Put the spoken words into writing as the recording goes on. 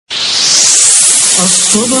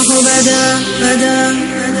الصبح بدا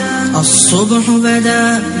الصبح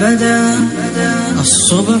بدا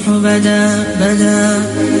الصبح بدا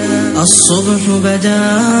الصبح بدا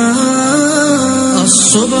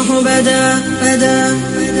الصبح بدا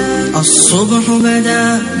الصبح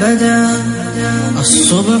بدا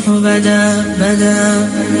الصبح بدا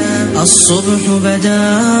الصبح بدا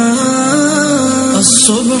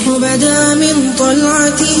الصبح بدا من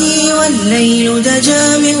طلعته والليل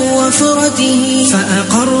دجا من وفرته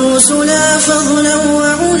فأقر رسلا فضلا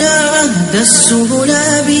وعلا أهدى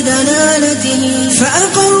السبلا بدلالته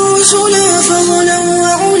فأقر رسلا فضلا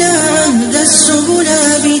وعلا أهدى السبلا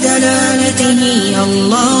بدلالته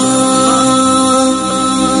الله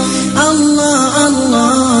الله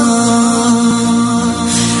الله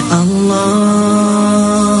الله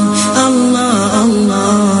الله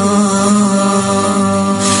الله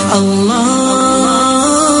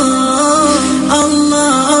الله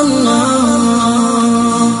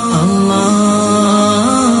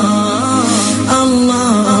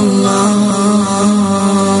الله الله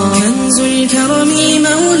كنز الكرم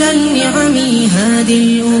مولى النعم هادي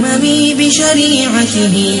الأمم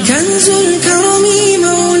بشريعته كنز الكرم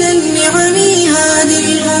مولى النعم هادي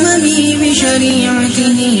الأمم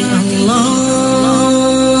بشريعته الله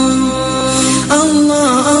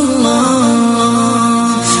الله الله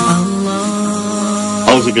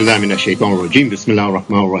Auzu billahi minash shaitanir rajim. Bismillahir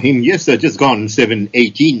rahmanir rahim. Yes, just gone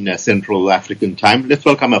 7:18 Central African time. Let's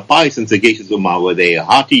welcome a pious and sagacious ummah with a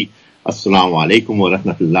hearty Assalamu alaikum wa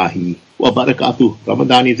rahmatullahi wa barakatuh.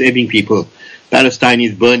 Ramadan is ebbing, people. Palestine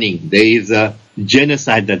is burning. There is a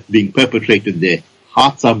genocide that's being perpetrated there.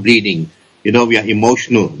 Hearts are bleeding. You know, we are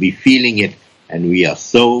emotional. We're feeling it. And we are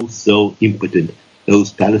so impotent.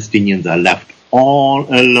 Those Palestinians are left all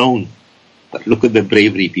alone. But look at the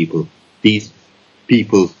bravery, people. These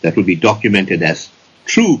people that will be documented as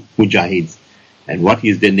true mujahids. And what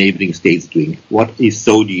is the neighboring states doing? What is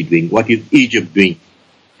Saudi doing? What is Egypt doing?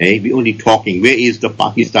 Hey, we're only talking. Where is the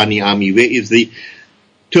Pakistani army? Where is the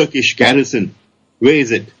Turkish garrison? Where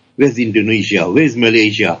is it? Where's Indonesia? Where's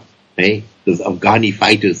Malaysia? Hey, those Afghani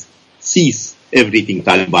fighters. Cease everything,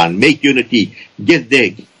 Taliban. Make unity. Get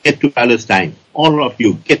there. Get to Palestine. All of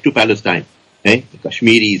you, get to Palestine. Hey, the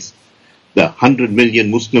Kashmiris, the 100 million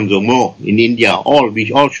Muslims or more in India,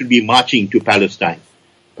 we all should be marching to Palestine.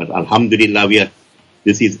 But alhamdulillah,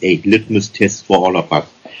 this is a litmus test for all of us.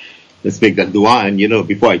 Let's make that dua. And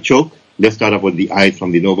before I choke, let's start up with the ayat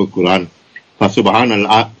from the Noble Quran. فَسُبْحَانَ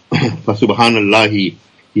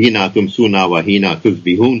hina tumsuna wa hina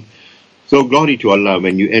tuzbihun. So glory to Allah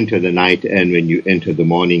when you enter the night and when you enter the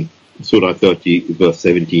morning. Surah 30 verse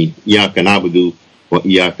 17. Iyaka na'budu wa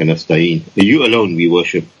iyaka nasta'in. You alone we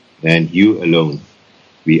worship and you alone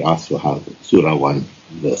we ask for help. Surah 1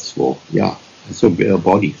 verse 4. Yeah. So our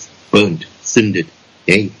bodies burnt, cindered,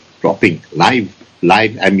 dropping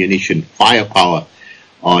live ammunition, firepower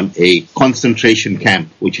on a concentration camp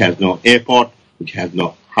which has no airport, which has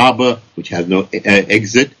no harbor, which has no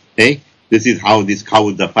exit. This is how these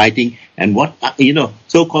cowards are fighting. And what,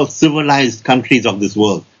 so-called civilized countries of this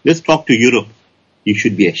world. Let's talk to Europe. You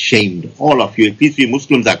should be ashamed. All of you, at least we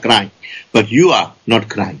Muslims are crying. But you are not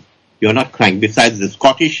crying. You're not crying. Besides the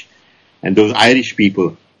Scottish and those Irish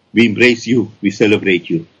people, we embrace you. We celebrate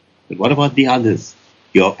you. But what about the others?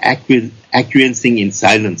 You're acquiescing in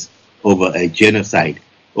silence over a genocide,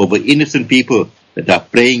 over innocent people that are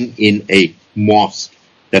praying in a mosque,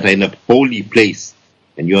 that are in a holy place,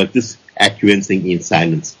 and you are just acquiescing in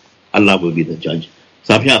silence. Allah will be the judge.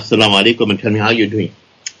 Sabiha, assalamu alaikum, and tell me how you're doing.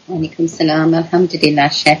 Walaikum salam, alhamdulillah,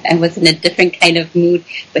 Shaykh. I was in a different kind of mood,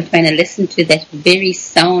 but when I listened to that very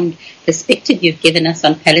sound perspective you've given us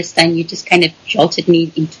on Palestine, you just kind of jolted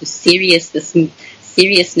me into seriousness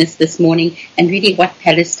this morning. And really what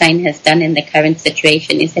Palestine has done in the current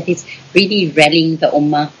situation is that it's really rallying the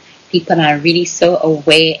ummah. People are really so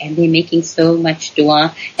aware and they're making so much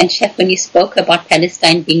dua. And Shaykh, when you spoke about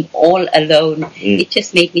Palestine being all alone, it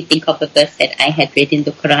just made me think of a verse that I had read in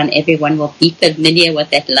the Quran. Everyone will be familiar with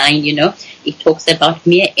that line, It talks about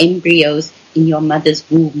mere embryos in your mother's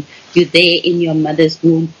womb. You're there in your mother's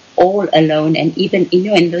womb, all alone. And even,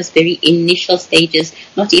 in those very initial stages,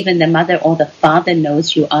 not even the mother or the father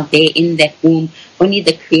knows you are there in that womb. Only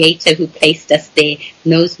the Creator who placed us there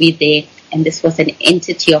knows we're there. And this was an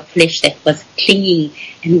entity of flesh that was clinging.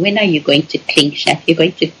 And when are you going to cling, Shaykh? You're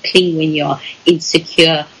going to cling when you're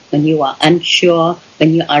insecure, when you are unsure,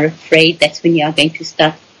 when you are afraid. That's when you are going to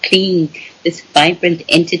start clinging. This vibrant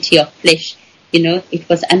entity of flesh, it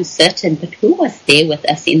was uncertain. But who was there with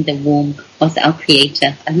us in the womb was our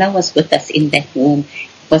Creator. Allah was with us in that womb.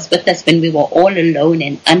 Was with us when we were all alone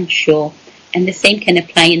and unsure. And the same can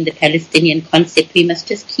apply in the Palestinian concept. We must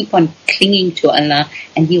just keep on clinging to Allah,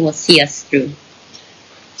 and He will see us through.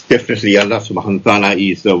 Definitely Allah subhanahu wa ta'ala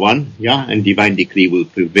is the one, and divine decree will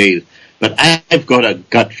prevail. But I've got a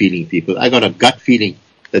gut feeling, people. I got a gut feeling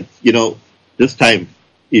that, this time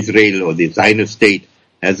Israel or the Zionist state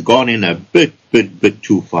has gone in a bit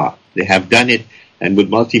too far. They have done it, and with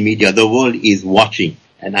multimedia, the world is watching.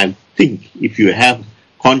 And I think if you have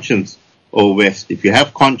conscience, West, if you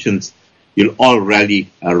have conscience, you'll all rally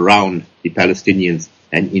around the Palestinians.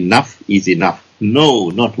 And enough is enough. No,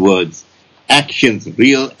 not words. Actions,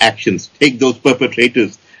 real actions. Take those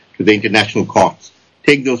perpetrators to the international courts.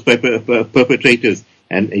 Take those perpetrators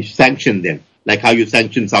and sanction them. Like how you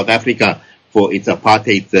sanctioned South Africa for its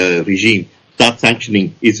apartheid regime. Start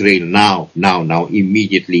sanctioning Israel now,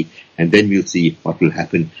 immediately. And then we'll see what will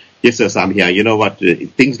happen. Yes, sir, Sabiha, you know what?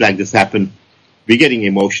 Things like this happen. We're getting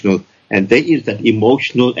emotional. And there is that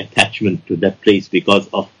emotional attachment to that place because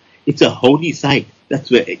of, it's a holy site.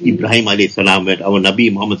 That's where Ibrahim alayhi salam went, our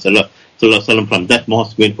Nabi Muhammad sallallahu alaihi wasallam from that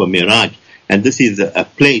mosque went for Miraj. And this is a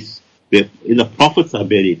place where the prophets are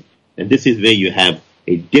buried. And this is where you have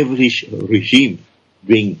a devilish regime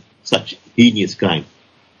doing such heinous crime.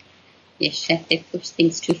 Yes, Chef, they've pushed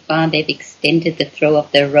things too far. They've extended the throw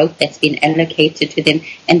of the rope that's been allocated to them.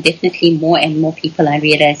 And definitely more and more people are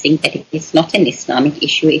realizing that it's not an Islamic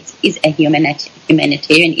issue. It is a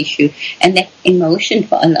humanitarian issue. And that emotion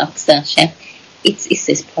for Al-Aqsa, Chef, it's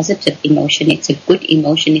this positive emotion. It's a good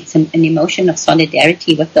emotion. It's an emotion of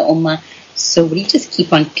solidarity with the Ummah. So we just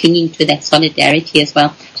keep on clinging to that solidarity as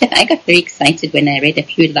well. Chef, I got very excited when I read a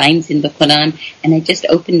few lines in the Quran, and I just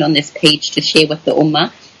opened on this page to share with the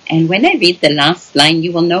Ummah. And when I read the last line,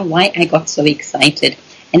 you will know why I got so excited.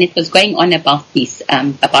 And it was going on about this,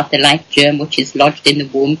 about the life germ which is lodged in the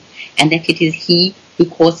womb, and that it is He who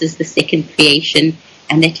causes the second creation,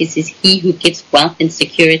 and that it is He who gives wealth and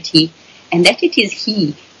security, and that it is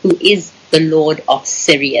He who is the Lord of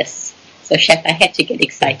Sirius. So, Chef, I had to get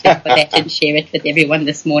excited for that and share it with everyone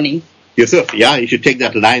this morning. Yes, sir. Yeah, you should take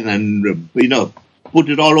that line and, put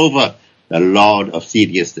it all over. The Lord of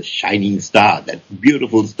Sirius, the shining star, that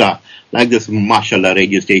beautiful star, like this mashallah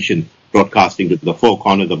radio station broadcasting to the four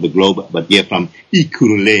corners of the globe, but here from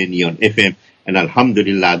Ikuruleni on FM. And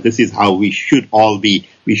alhamdulillah, this is how we should all be.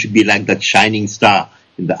 We should be like that shining star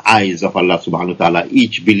in the eyes of Allah subhanahu wa ta'ala,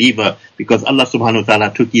 each believer, because Allah subhanahu wa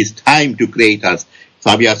ta'ala took His time to create us.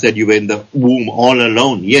 Sabiha said you were in the womb all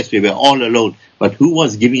alone. Yes, we were all alone. But who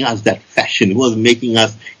was giving us that fashion? Who was making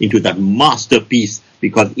us into that masterpiece?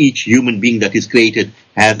 Because each human being that is created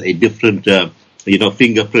has a different,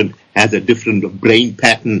 fingerprint, has a different brain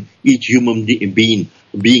pattern. Each human being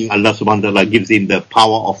Allah subhanahu wa ta'ala gives him the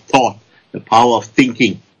power of thought, the power of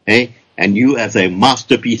thinking. And you as a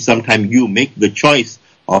masterpiece, sometimes you make the choice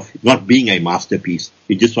of not being a masterpiece.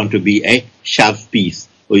 You just want to be a shelf piece.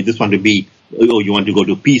 Or you just want to be, or you want to go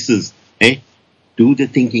to pieces. Do the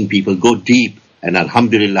thinking, people. Go deep. And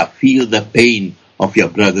alhamdulillah, feel the pain of your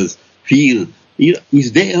brothers. Feel,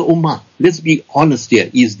 is there a ummah? Let's be honest here.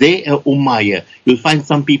 Is there a ummah here? You'll find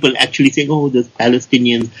some people actually saying, oh, there's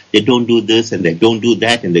Palestinians, they don't do this and they don't do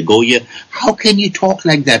that and they go here. How can you talk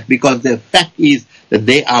like that? Because the fact is that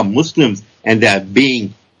they are Muslims and they are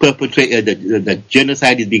being perpetrated, the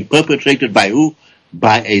genocide is being perpetrated by who?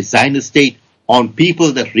 By a Zionist state on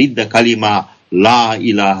people that read the kalima, La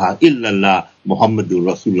ilaha illallah Muhammadur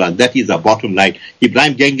Rasulullah. That is the bottom line.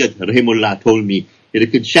 Ibrahim Gengat, rahimullah, told me,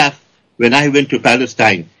 Shaf, when I went to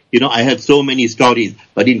Palestine, I had so many stories,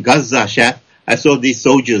 but in Gaza, Shaf, I saw these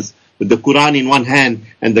soldiers with the Quran in one hand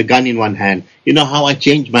and the gun in one hand. You know how I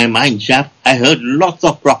changed my mind, Shaf? I heard lots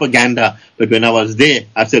of propaganda, but when I was there,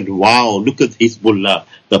 I said, wow, look at Hezbollah,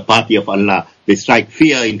 the party of Allah. They strike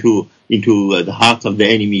fear into the hearts of the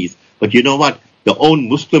enemies. But you know what? The own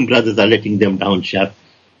Muslim brothers are letting them down, Shaf.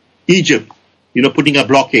 Egypt, putting a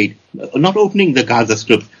blockade, not opening the Gaza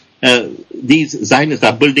Strip. These Zionists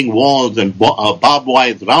are building walls and barbed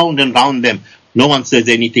wires round and round them. No one says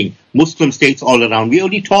anything. Muslim states all around. We're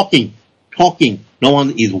only talking. No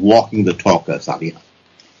one is walking the talk, Sabiha.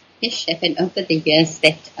 Yes, Chef, and over the years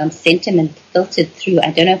that sentiment filtered through,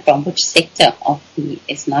 I don't know from which sector of the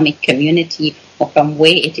Islamic community or from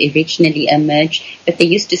where it originally emerged, but they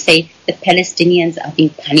used to say the Palestinians are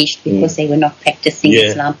being punished because they were not practicing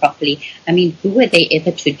Islam properly. I mean, who were they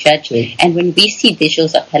ever to judge? And when we see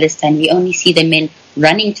visuals of Palestine, we only see the men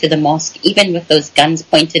running to the mosque, even with those guns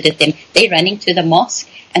pointed at them. They're running to the mosque,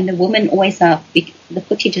 and the women always are, the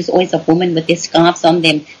footage is always of women with their scarves on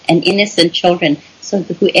them and innocent children. So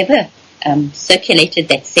whoever circulated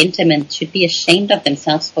that sentiment should be ashamed of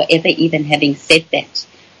themselves for ever even having said that.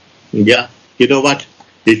 Yeah, you know what?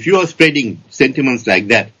 If you are spreading sentiments like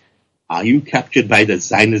that, are you captured by the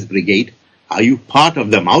Zionist brigade? Are you part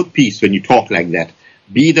of the mouthpiece when you talk like that?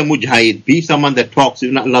 Be the mujahid, be someone that talks.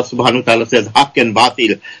 Allah subhanahu wa ta'ala says, haq and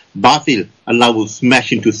batil. Batil, Allah will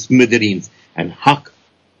smash into smithereens. And haq,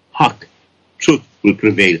 truth will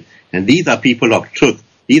prevail. And these are people of truth.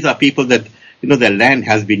 These are people that, their land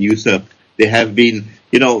has been usurped. They have been,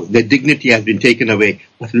 their dignity has been taken away.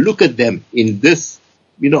 But look at them in this,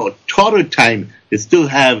 torrid time. They still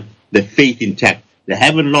have their faith intact. They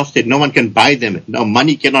haven't lost it. No one can buy them. No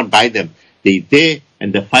money cannot buy them. They're there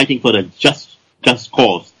and they're fighting for a just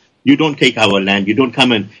cause. You don't take our land. You don't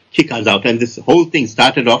come and kick us out. And this whole thing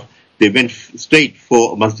started off, they went straight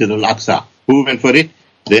for Masjid al-Aqsa. Who went for it?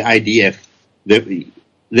 The IDF. The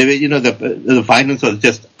violence was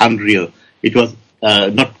just unreal. It was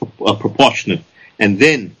not proportionate. And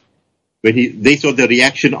then when they saw the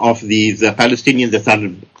reaction of these Palestinians, they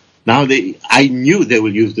started. Now I knew they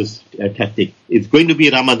will use this tactic. It's going to be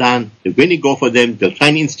Ramadan. They're going to go for them. They'll try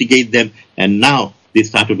and instigate them. And now they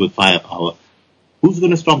started with firepower. Who's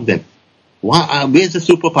going to stop them? Where's the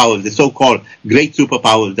superpowers, the so-called great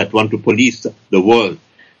superpowers that want to police the world?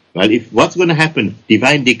 Well, if what's going to happen,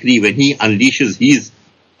 divine decree, when he unleashes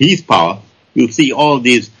his power, you'll see all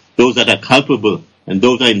those that are culpable and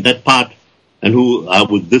those are in that part and who are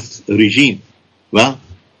with this regime. Well,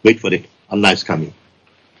 wait for it. Allah is coming.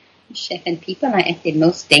 Sheikh, and people are at their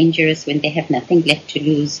most dangerous when they have nothing left to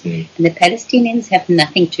lose. And the Palestinians have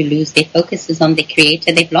nothing to lose. Their focus is on the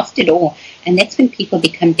Creator. They've lost it all. And that's when people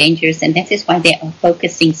become dangerous. And that is why they are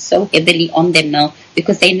focusing so heavily on them now,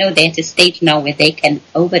 because they know they're at a stage now where they can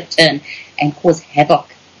overturn and cause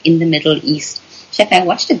havoc in the Middle East. Sheikh, I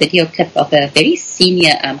watched a video clip of a very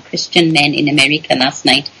senior Christian man in America last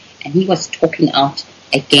night, and he was talking out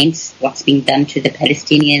against what's being done to the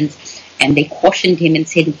Palestinians. And they cautioned him and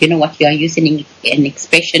said, you know what, you are using an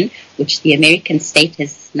expression which the American state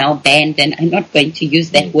has now banned, and I'm not going to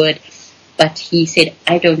use that word. But he said,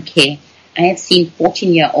 I don't care. I have seen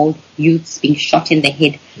 14-year-old youths being shot in the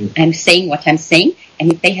head. I'm saying what I'm saying,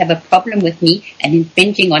 and if they have a problem with me and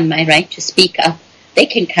infringing on my right to speak up, they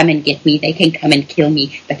can come and get me, they can come and kill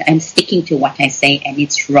me, but I'm sticking to what I say, and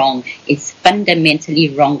it's wrong. It's fundamentally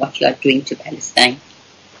wrong what you are doing to Palestine.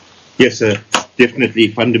 Yes, sir. Definitely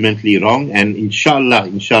fundamentally wrong. And inshallah,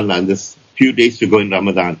 in this few days to go in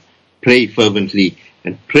Ramadan, pray fervently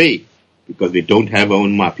and pray, because we don't have our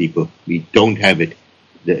ummah, people. We don't have it.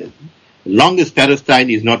 The long as Palestine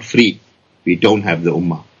is not free, we don't have the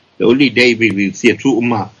ummah. The only day we will see a true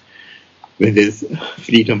ummah when there's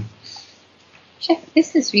freedom. Shaik,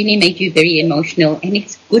 this has really made you very emotional, and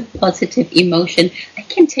it's good, positive emotion. I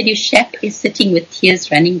can tell you, Shaik is sitting with tears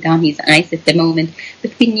running down his eyes at the moment.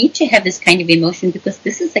 But we need to have this kind of emotion, because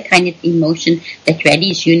this is the kind of emotion that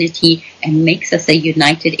rallies unity and makes us a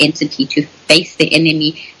united entity to face the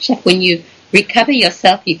enemy. Shaik, when you recover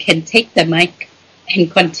yourself, you can take the mic and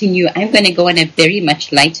continue. I'm going to go on a very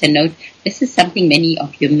much lighter note. This is something many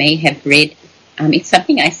of you may have read. It's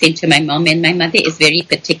something I sent to my mom, and my mother is very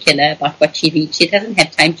particular about what she reads. She doesn't have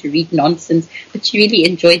time to read nonsense, but she really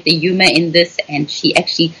enjoyed the humor in this, and she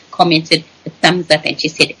actually commented a thumbs up, and she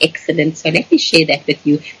said, excellent. So let me share that with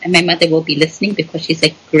you. And my mother will be listening because she's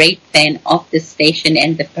a great fan of this station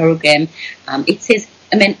and the program. It says,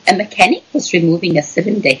 a mechanic was removing a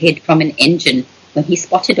cylinder head from an engine when he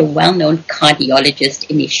spotted a well-known cardiologist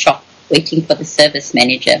in his shop waiting for the service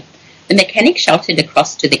manager. The mechanic shouted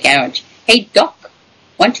across to the garage, "Hey, Doc,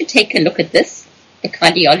 want to take a look at this?" The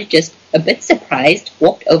cardiologist, a bit surprised,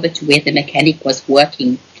 walked over to where the mechanic was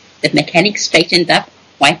working. The mechanic straightened up,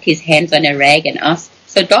 wiped his hands on a rag and asked,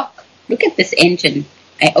 "So, Doc, look at this engine.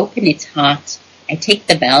 I open its heart. I take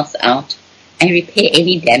the valves out. I repair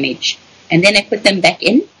any damage. And then I put them back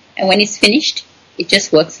in, and when it's finished, it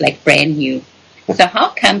just works like brand new. So how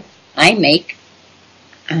come I make,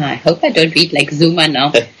 I hope I don't read like Zuma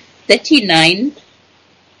now,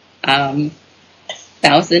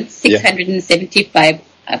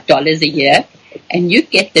 $39,675 a year, and you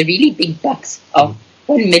get the really big bucks of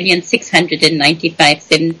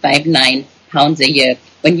 £1,695,759 a year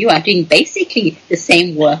when you are doing basically the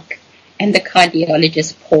same work?" And the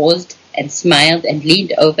cardiologist paused and smiled and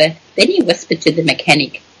leaned over. Then he whispered to the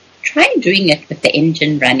mechanic, "Try doing it with the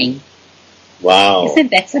engine running." Wow.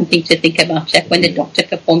 Isn't that something to think about, Jack? When the doctor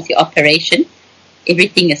performs the operation,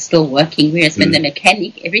 everything is still working, whereas when the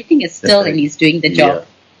mechanic, everything is still and he's doing the job. Yeah.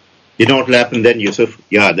 You know what will happen then, Yusuf?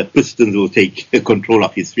 Yeah, the pistons will take control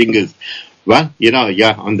of his fingers. Well,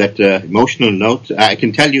 on that emotional note, I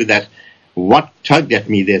can tell you that what tugged at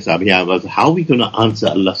me there, Sabiha, was how are we going to answer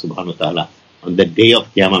Allah subhanahu wa ta'ala on the day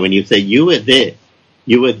of Qiyamah when you say, you were there,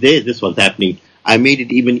 this was happening. I made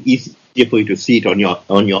it even easier for you to see it on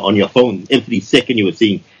your phone. Every second you were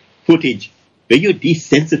seeing footage. Were you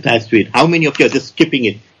desensitized to it? How many of you are just skipping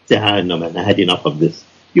it? Say, no man, I had enough of this.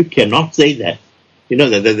 You cannot say that. You know,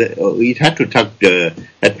 it had to tug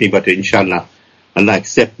at me, but inshallah, Allah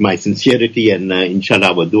accept my sincerity, and inshallah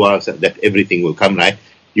our du'as that everything will come right.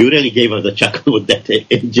 You really gave us a chuckle with that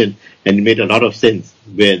engine, and it made a lot of sense,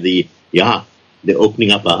 where they're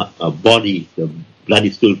opening up a body, the blood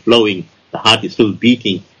is still flowing, the heart is still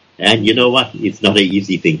beating, and you know what? It's not an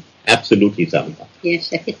easy thing. Absolutely, Sabiha. Yes,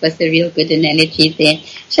 Shaykh, it was a real good analogy there.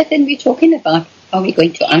 Shaykh, and we're talking about how we're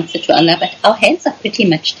going to answer to Allah, but our hands are pretty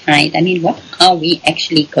much tied. I mean, what are we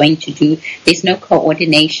actually going to do? There's no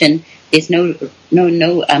coordination. There's no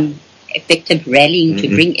effective rallying to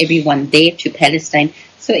bring everyone there to Palestine.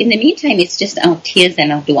 So in the meantime, it's just our tears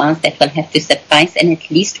and our du'as that will have to suffice, and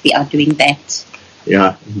at least we are doing that.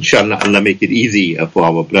 Yeah, inshallah, Allah make it easy for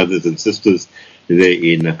our brothers and sisters there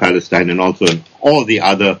in Palestine, and also in all the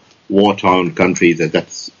other war-torn countries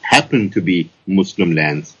that happen to be Muslim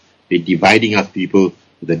lands. They're dividing us people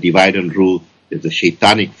with a divide and rule. There's a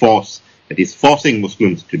shaitanic force that is forcing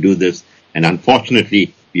Muslims to do this, and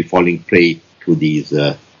unfortunately, we're falling prey to these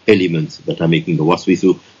elements that are making the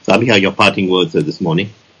waswisu. Sabiha, your parting words this morning?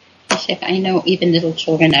 Shaykh, I know even little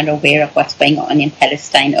children are aware of what's going on in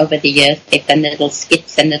Palestine. Over the years, they've done little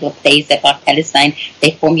skits and little plays about Palestine.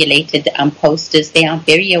 They formulated posters. They are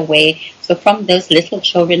very aware. So from those little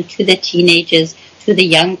children to the teenagers, to the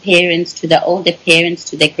young parents, to the older parents,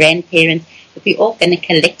 to the grandparents, if we're all going to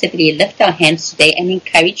collectively lift our hands today and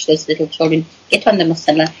encourage those little children, get on the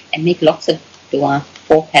musalla and make lots of dua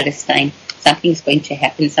for Palestine, something's going to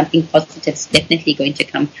happen. Something positive is definitely going to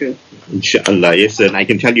come through. Inshallah, yes. And I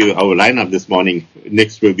can tell you our lineup this morning.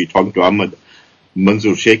 Next we'll be talking to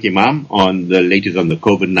Manzoor Shaik Emam on the latest on the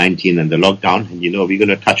COVID-19 and the lockdown. And you know, we're going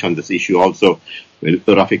to touch on this issue also with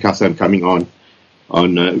Rafeek Hassen coming on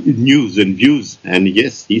news and views. And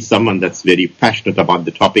yes, he's someone that's very passionate about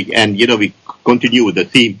the topic. And you know, we continue with the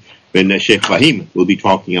theme when Sheikh Faheem will be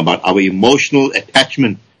talking about our emotional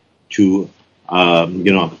attachment to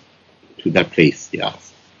to that place,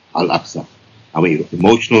 yes, Al-Aqsa. Our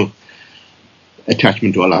emotional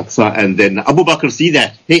attachment to Al-Aqsa. And then Abu Bakr see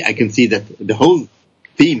that. Hey, I can see that the whole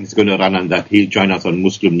theme is going to run on that. He'll join us on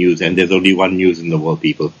Muslim news, and there's only one news in the world,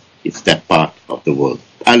 people. It's that part of the world.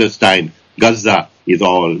 Palestine, Gaza is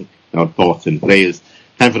all our thoughts and prayers.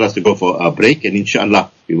 Time for us to go for a break, and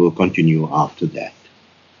inshallah, we will continue after that.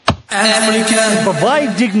 Africa.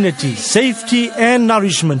 Provide dignity, safety and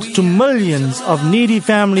nourishment to millions of needy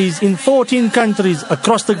families in 14 countries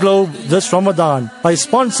across the globe this Ramadan by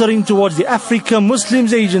sponsoring towards the Africa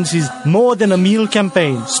Muslims Agency's More Than a Meal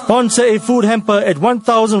campaign. Sponsor a food hamper at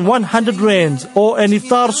 1,100 rands or an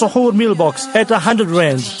iftar suhoor meal box at 100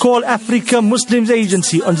 rands. Call Africa Muslims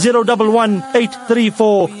Agency on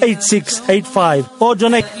 011-834-8685 or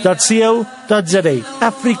donate.co.za.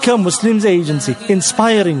 Africa Muslims Agency,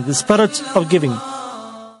 inspiring the spirit of giving.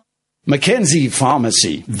 Mackenzie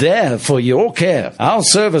Pharmacy, there for your care. Our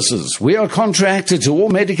services, we are contracted to all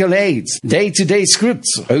medical aids, day-to-day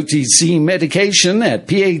scripts, OTC medication at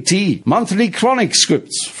PAT, monthly chronic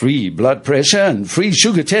scripts, free blood pressure and free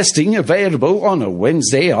sugar testing available on a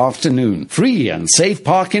Wednesday afternoon. Free and safe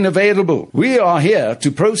parking available. We are here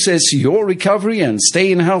to process your recovery and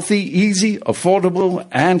staying healthy, easy, affordable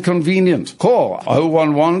and convenient. Call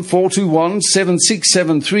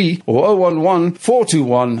 011-421-7673 or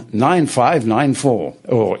 011-421-9594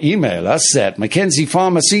 or email us at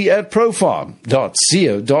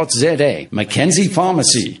mackenziepharmacy@profarm.co.za. Mackenzie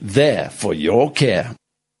Pharmacy, there for your care.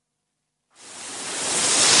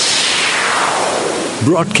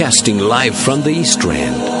 Broadcasting live from the East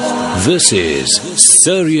End. This is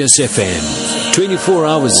Sirius FM. 24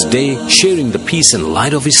 hours a day, sharing the peace and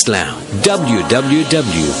light of Islam.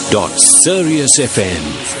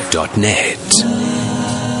 www.siriusfm.net.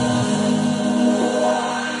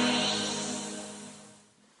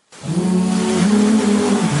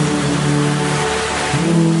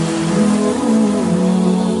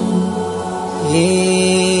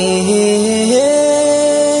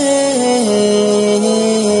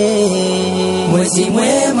 Mwezi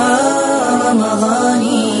mwema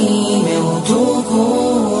Ramadhani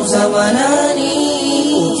meutukuza manani,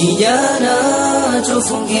 ukijana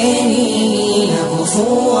tufungeni na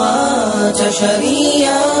kufuata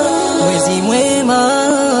sharia. Mwezi mwema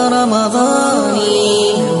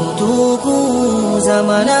Ramadhani meutukuza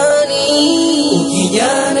manani,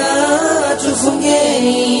 ukijana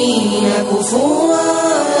tufungeni na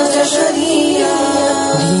kufuata sharia.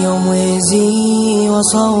 Ndiyo mwezi wa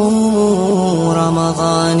saumu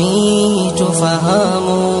Ramadhani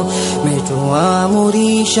tufahamu,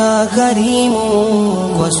 tuamurisha karimu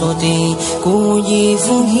kwa sote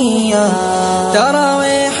kujifungia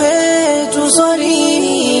tarawehe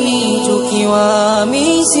tusalini tukiwa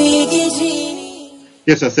misikitini.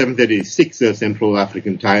 Yes, sir, 7:36 Central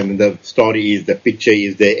African Time, and the story is, the picture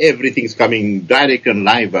is there. Everything's coming direct and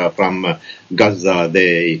live from Gaza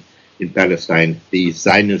there in Palestine. The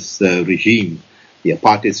Zionist regime, the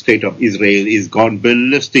apartheid state of Israel, is gone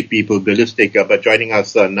ballistic, people, ballistic. But joining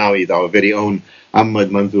us now is our very own Ahmed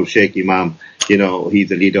Manzoor Sheikh Emam. You know, he's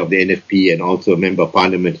the leader of the NFP and also a member of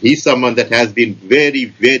parliament. He's someone that has been very,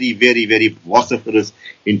 very, very, very vociferous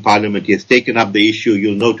in parliament. He has taken up the issue.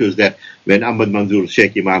 You'll notice that when Ahmed Manzoor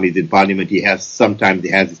Sheikh Emam is in parliament, sometimes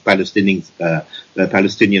he has his Palestinian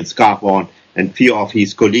scarf on, and few of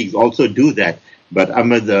his colleagues also do that. But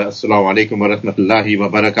Ahmed, assalamu alaikum wa rahmatullahi wa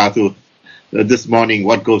barakatuh. This morning,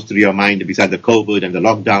 what goes through your mind besides the COVID and the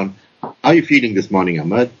lockdown? How are you feeling this morning,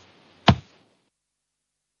 Ahmed?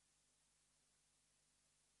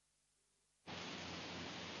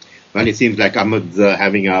 Well, it seems like Ahmed's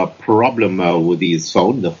having a problem with his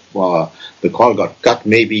phone. The call got cut.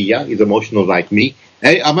 Maybe, yeah, he's emotional like me.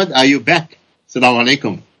 Hey, Ahmed, are you back? Assalamu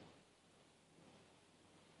alaikum.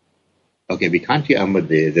 Okay, we can't hear Ahmed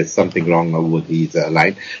there. There's something wrong with his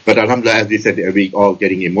line. But alhamdulillah, as we said, we're all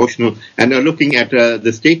getting emotional. And looking at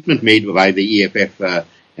the statement made by the EFF,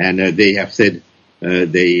 and they have said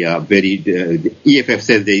they are very... the EFF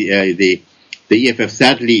says the EFF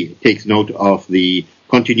sadly takes note of the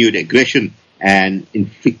continued aggression and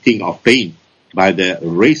inflicting of pain by the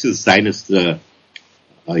racist Zionist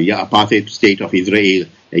apartheid state of Israel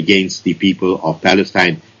against the people of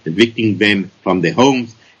Palestine, evicting them from their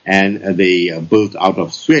homes, and they built out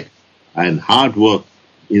of sweat and hard work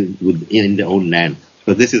in their own land.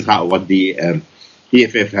 So this is what the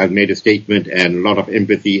EFF has made a statement, and a lot of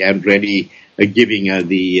empathy, and really giving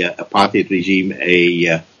the apartheid regime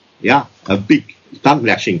a big tongue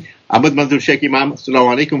lashing. Ahmed Manzoor Sheikh Emam,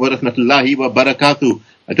 assalamu alaikum wa rahmatullahi wa barakatuh.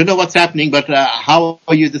 I don't know what's happening, but how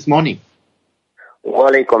are you this morning? Wa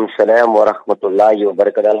alaikum salam wa rahmatullahi wa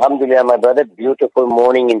barakatuh. Alhamdulillah, my brother, beautiful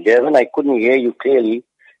morning in Durban. I couldn't hear you clearly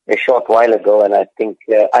a short while ago, and I think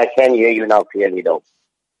I can hear you now clearly though.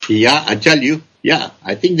 Yeah, I tell you,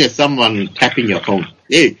 I think there's someone tapping your phone.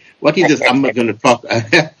 Hey, what is this Ahmed going to talk?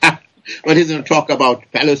 What he's going to talk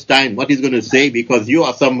about Palestine, what he's going to say, because you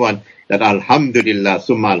are someone that alhamdulillah,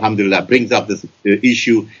 summa alhamdulillah, brings up this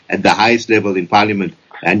issue at the highest level in parliament,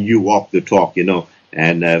 and you walk the talk,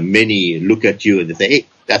 and many look at you and they say, hey,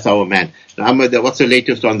 that's our man. Now, Ahmed, what's the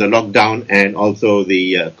latest on the lockdown and also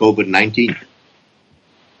the COVID-19?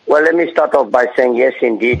 Well, let me start off by saying, yes,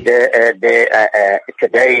 indeed,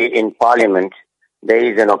 today in parliament, there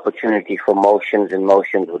is an opportunity for motions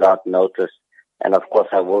without notice. And of course,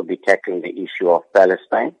 I will be tackling the issue of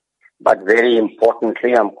Palestine. But very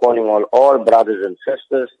importantly, I'm calling on all brothers and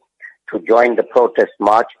sisters to join the protest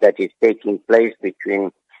march that is taking place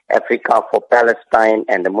between Africa for Palestine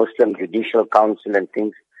and the Muslim Judicial Council and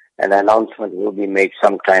things. An announcement will be made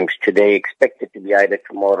sometimes today, expected to be either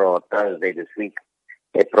tomorrow or Thursday this week,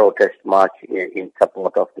 a protest march in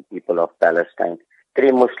support of the people of Palestine.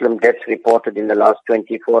 3 Muslim deaths reported in the last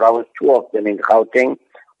 24 hours, 2 of them in Gauteng,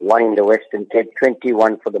 1 in the Western Cape,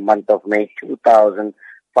 21 for the month of May,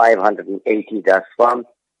 2,580 thus far.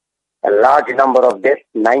 A large number of deaths,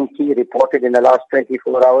 90 reported in the last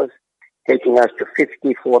 24 hours, taking us to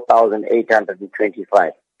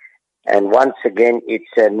 54,825. And once again,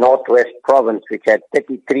 it's a Northwest province which had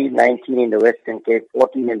 33, 19 in the Western Cape,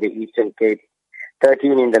 14 in the Eastern Cape,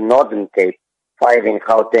 13 in the Northern Cape, 5 in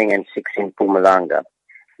Gauteng and 6 in Mpumalanga.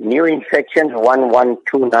 New infections,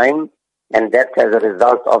 1129. And that's as a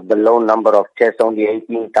result of the low number of tests. Only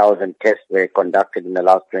 18,000 tests were conducted in the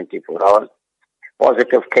last 24 hours.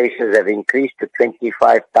 Positive cases have increased to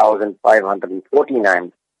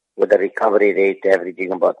 25,549, with a recovery rate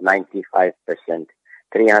averaging about 95%.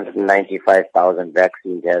 395,000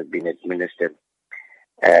 vaccines have been administered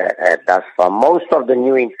thus far. Most of the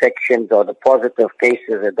new infections or the positive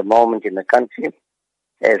cases at the moment in the country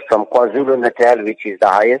is from KwaZulu-Natal, which is the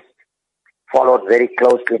highest, followed very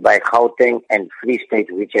closely by Gauteng and Free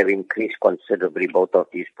State, which have increased considerably, both of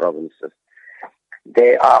these provinces.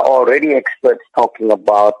 There are already experts talking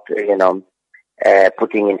about,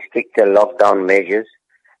 putting in stricter lockdown measures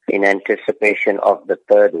in anticipation of the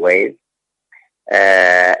third wave.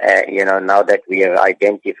 Now that we have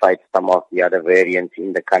identified some of the other variants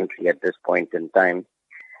in the country at this point in time,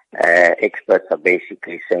 experts are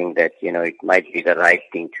basically saying that, it might be the right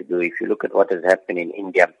thing to do. If you look at what has happened in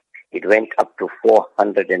India, it went up to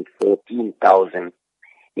 414,000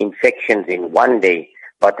 infections in one day,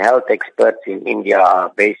 But health experts in India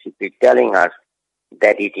are basically telling us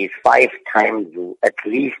that it is 5 times at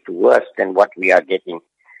least worse than what we are getting,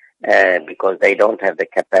 because they don't have the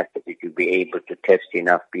capacity to be able to test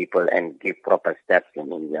enough people and give proper steps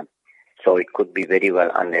in India. So it could be very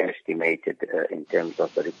well underestimated in terms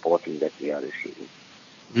of the reporting that we are receiving.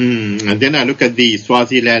 And then I look at the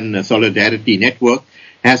Swaziland Solidarity Network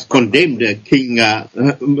has condemned King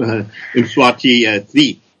Mswati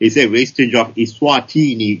III. He said wastage of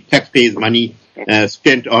Eswatini taxpayers' money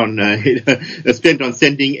spent on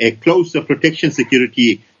sending a closer protection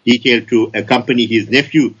security detail to accompany his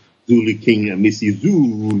nephew, Zulu King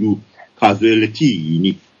Misizulu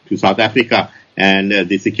Kazwelithini, to South Africa. And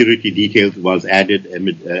the security details was added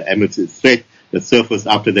amidst threat that surfaced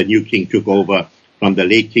after the new king took over from the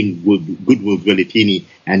late King Goodwill Zwelithini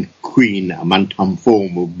and Queen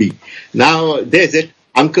Mantamfomobi. Now, there's it.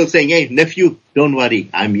 Uncle saying, hey, nephew, don't worry,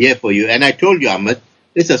 I'm here for you. And I told you, Ahmed,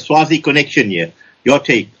 there's a Swazi connection here. Your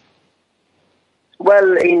take?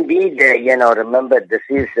 Well, indeed, remember, this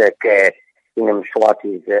is King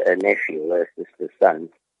Mswati's nephew, sister's son.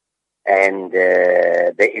 And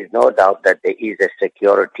there is no doubt that there is a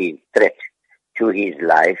security threat to his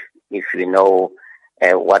life. If you know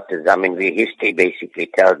history basically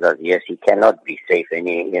tells us, yes, he cannot be safe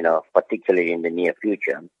particularly in the near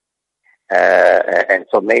future. And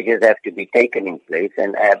so measures have to be taken in place.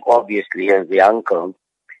 And obviously, as the uncle,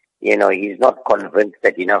 he's not convinced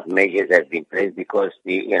that enough measures have been placed, because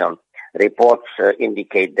the, reports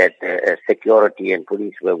indicate that security and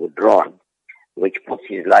police were withdrawn, which puts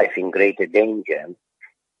his life in greater danger.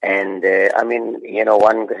 And,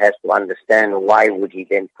 one has to understand, why would he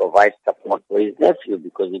then provide support for his nephew?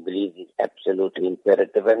 Because he believes it's absolutely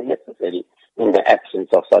imperative and necessary in the absence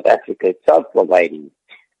of South Africa itself providing.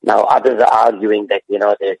 Now, others are arguing that,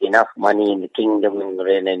 there's enough money in the kingdom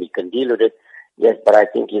and he can deal with it. Yes, but I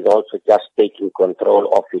think he's also just taking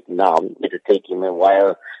control of it now. It'll take him a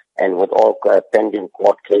while, and with all pending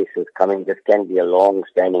court cases coming, this can be a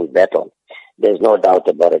long-standing battle. There's no doubt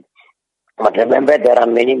about it. But remember, there are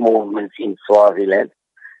many movements in Swaziland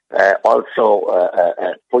also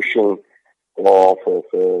pushing for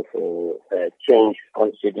change,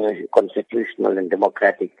 constitutional and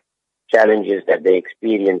democratic challenges that they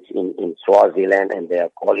experience in Swaziland, and they are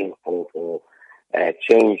calling for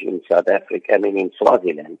change in in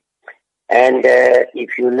Swaziland. And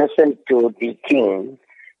if you listen to the king,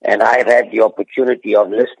 and I've had the opportunity of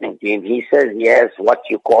listening to him, he says he has what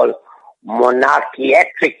you call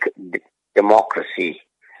monarchiatric democracy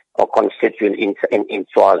or constituent in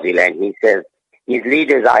Swaziland. He says his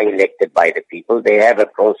leaders are elected by the people. They have a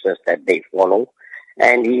process that they follow.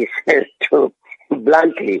 And he says to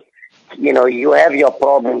bluntly, you have your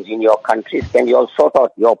problems in your countries. Can you all sort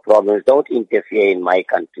out your problems? Don't interfere in my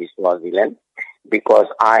country, Swaziland, because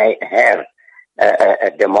I have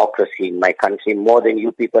a democracy in my country more than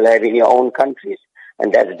you people have in your own countries.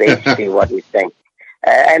 And that's basically what he's saying.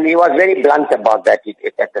 And he was very blunt about that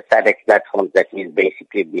at the SADC platforms, that he's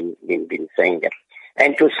basically been saying that.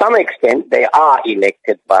 And to some extent, they are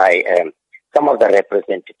elected by, some of the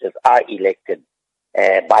representatives are elected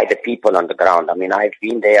by the people on the ground. I've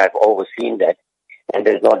been there, I've overseen that, and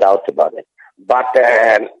there's no doubt about it. But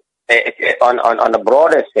on a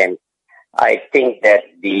broader sense, I think that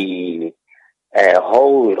the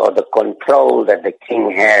hold or the control that the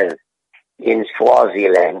king has in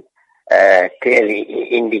Swaziland clearly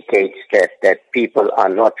indicates that people are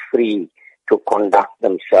not free to conduct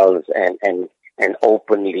themselves and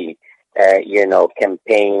openly,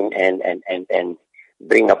 campaign and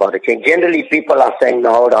bring about a change. Generally, people are saying,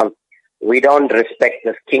 no, hold on, we don't respect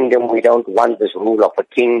this kingdom, we don't want this rule of a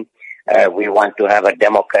king, we want to have a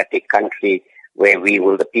democratic country where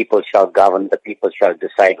the people shall govern, the people shall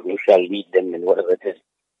decide who shall lead them and whatever it is,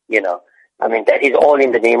 that is all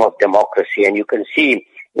in the name of democracy, and you can see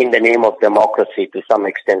in the name of democracy to some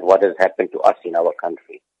extent what has happened to us in our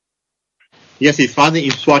country. Yes, his father,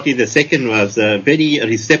 Mswati II, was very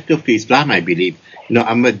receptive to Islam, I believe.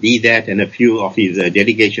 Ahmed Deedat and a few of his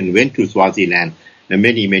delegation went to Swaziland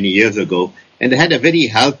many, many years ago, and they had a very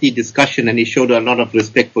healthy discussion, and he showed a lot of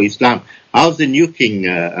respect for Islam. How's the new king,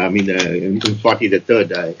 Mswati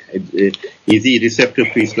III, is he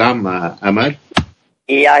receptive to Islam, Ahmed?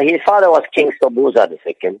 Yeah, his father was King Sobhuza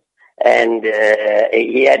II, and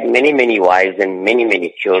he had many, many wives and many,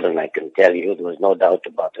 many children, I can tell you. There was no doubt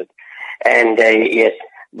about it. And yes,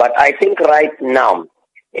 but I think right now,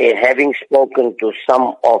 having spoken to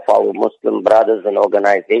some of our Muslim brothers and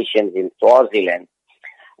organizations in Swaziland,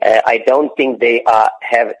 I don't think they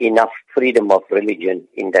have enough freedom of religion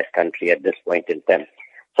in that country at this point in time.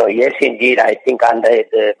 So yes, indeed, I think under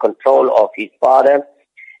the control of his father,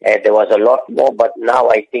 There was a lot more, but now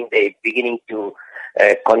I think they're beginning to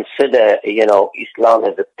consider, Islam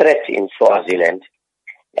as a threat in Swaziland.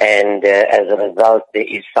 And as a result, there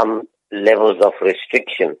is some levels of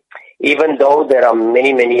restriction. Even though there are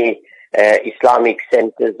many, many Islamic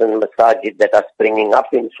centers and masajid that are springing up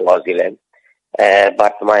in Swaziland,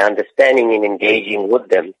 but my understanding in engaging with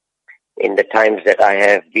them in the times that I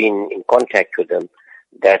have been in contact with them,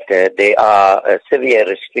 that there are severe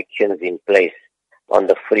restrictions in place on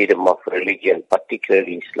the freedom of religion,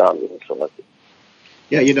 particularly Islam in Swaziland.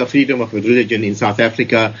 Yeah, freedom of religion in South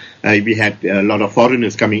Africa. We had a lot of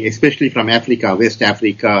foreigners coming, especially from Africa, West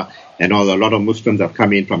Africa, and a lot of Muslims have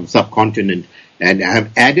come in from the subcontinent and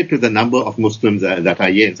have added to the number of Muslims that are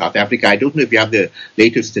here in South Africa. I don't know if you have the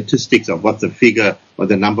latest statistics of what's the figure or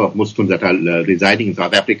the number of Muslims that are residing in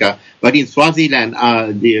South Africa. But in Swaziland,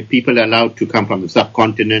 the people are allowed to come from the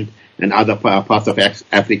subcontinent and other parts of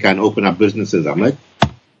Africa and open up businesses, Ahmed?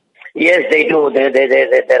 Yes, they do.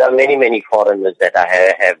 There are many, many foreigners that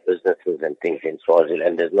have businesses and things in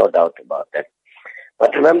Swaziland. There's no doubt about that.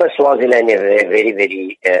 But remember, Swaziland is very,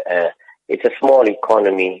 very, it's a small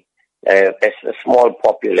economy, it's a small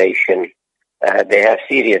population. They have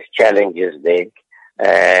serious challenges there.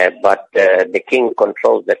 But the king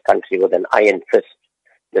controls that country with an iron fist.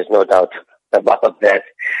 There's no doubt about that.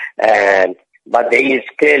 But there is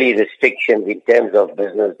clearly restrictions in terms of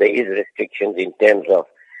business. There is restrictions in terms of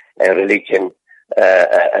religion,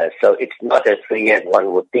 so it's not as free as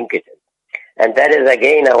one would think it is. And that is,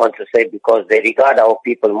 again, I want to say, because they regard our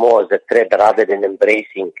people more as a threat rather than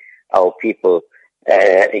embracing our people,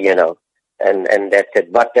 and that's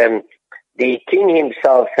it. But the king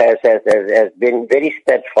himself has been very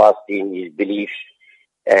steadfast in his beliefs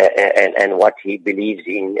and what he believes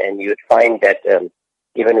in, and you'd find that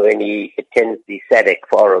even when he attends the SADC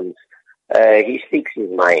forums, he speaks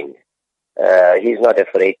his mind. He's not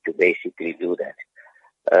afraid to basically do that.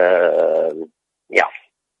 Yeah.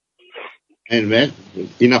 And well,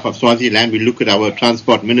 enough of Swaziland. We look at our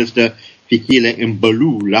Transport Minister, Fikile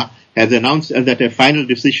Mbalula, has announced that a final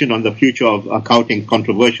decision on the future of Gauteng's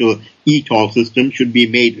controversial e-toll system should be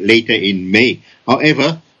made later in May.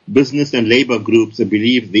 However, business and labor groups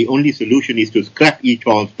believe the only solution is to scrap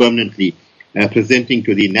e-tolls permanently. Presenting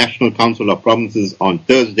to the National Council of Provinces on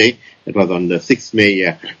Thursday, it was on the 6th May,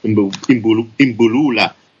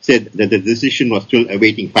 Mbulula said that the decision was still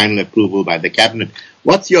awaiting final approval by the cabinet.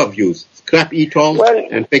 What's your views? Scrap e-tolls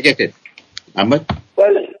and forget it. Ahmed?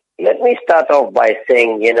 Well, let me start off by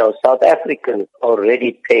saying, South Africans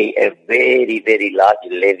already pay a very, very large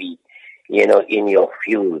levy, in your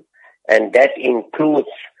fuel. And that includes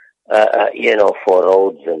for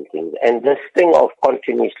roads and things. And this thing of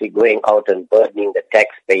continuously going out and burdening the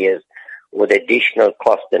taxpayers with additional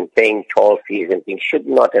costs and paying toll fees and things should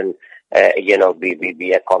not,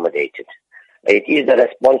 be accommodated. It is the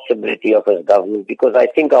responsibility of us government, because I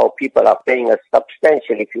think our people are paying a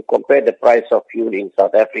substantial, if you compare the price of fuel in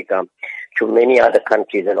South Africa to many other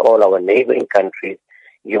countries and all our neighboring countries,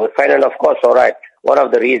 you will find, and of course, all right, one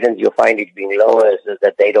of the reasons you find it being lower is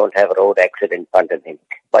that they don't have road accident funding.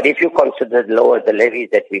 But if you consider lower the levies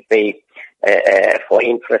that we pay for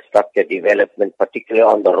infrastructure development, particularly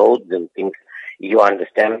on the roads and things, you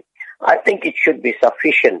understand, I think it should be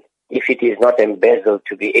sufficient if it is not embezzled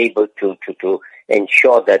to be able to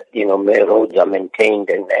ensure that, roads are maintained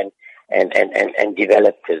and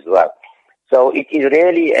developed as well. So it is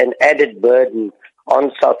really an added burden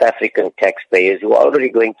on South African taxpayers who are already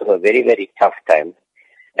going through a very, very tough time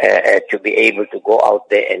to be able to go out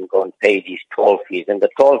there and go and pay these toll fees. And the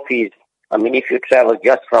toll fees, if you travel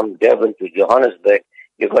just from Durban to Johannesburg,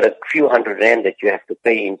 you've got a few hundred rand that you have to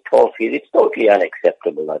pay in toll fees. It's totally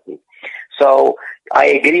unacceptable, I think. So I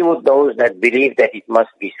agree with those that believe that it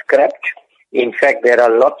must be scrapped. In fact, there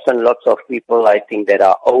are lots and lots of people, I think, that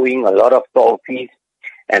are owing a lot of toll fees,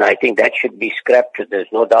 and I think that should be scrapped. There's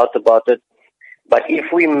no doubt about it. But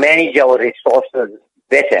if we manage our resources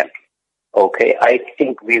better, I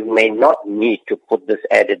think we may not need to put this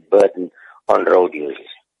added burden on road users.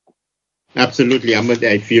 Absolutely, Ahmed.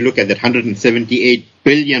 If you look at that 178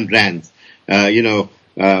 billion rands,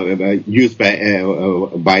 used by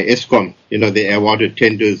Eskom, they awarded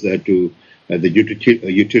tenders to the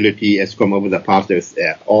utility Eskom over the past. There's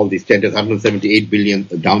all these tenders, 178 billion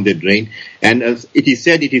down the drain. And it is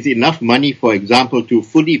said it is enough money, for example, to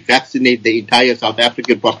fully vaccinate the entire South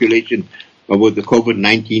African population with the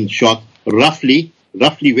COVID-19 shot. Roughly,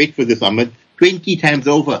 wait for this, Ahmed, 20 times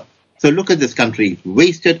over. So look at this country.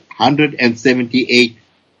 Wasted 178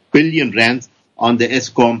 billion rands on the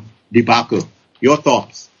Eskom debacle. Your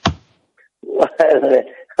thoughts? Well,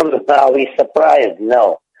 are we surprised?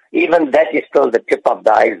 No. even that is still the tip of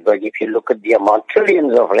the iceberg. If you look at the amount,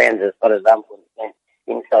 trillions of rands, as far as I'm concerned,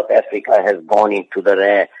 in South Africa has gone into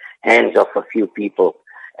the hands of a few people.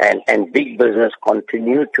 And big business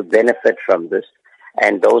continue to benefit from this.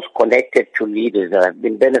 And those connected to leaders have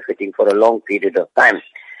been benefiting for a long period of time.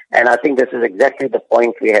 And I think this is exactly the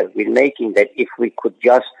point we have been making, that if we could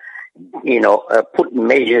just, put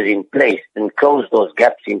measures in place and close those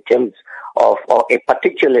gaps in terms of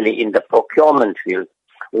particularly in the procurement field,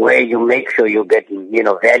 where you make sure you get,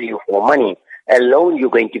 value for money, alone you're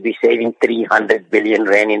going to be saving 300 billion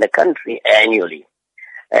rand in the country annually.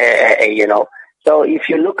 So if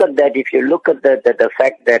you look at that, if you look at the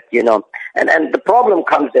fact that, and the problem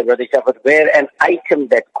comes there, Brother Shafaat, where an item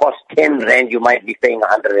that costs 10 rand, you might be paying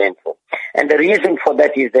 100 rand for. And the reason for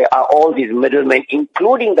that is there are all these middlemen,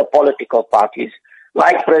 including the political parties,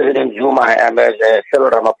 like President Zuma, Cyril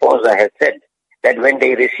Ramaphosa has said, that when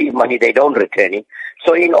they receive money, they don't return it.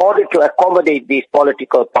 So in order to accommodate these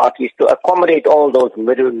political parties, to accommodate all those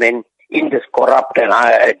middlemen in this corrupt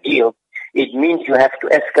deal, it means you have to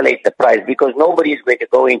escalate the price, because nobody is going to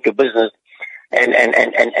go into business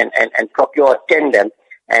and procure 10 them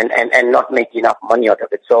and not make enough money out of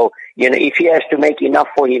it. So, if he has to make enough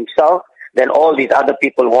for himself, then all these other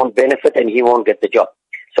people won't benefit and he won't get the job.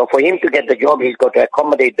 So for him to get the job, he's got to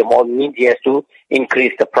accommodate them all, means he has to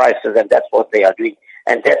increase the prices, and that's what they are doing.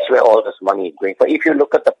 And that's where all this money is going. But if you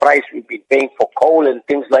look at the price we've been paying for coal and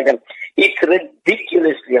things like that, it's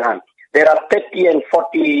ridiculously high. There are 30 and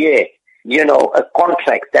 40-year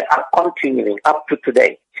contracts that are continuing up to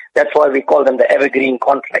today. That's why we call them the evergreen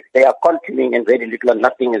contracts. They are continuing and very little or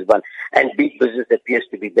nothing is done. And big business appears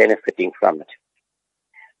to be benefiting from it.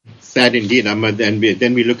 Sad indeed, Ahmed. And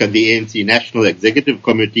then we look at the ANC National Executive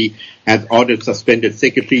Committee has ordered suspended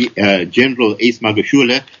Secretary General Ace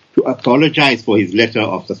Magashule to apologize for his letter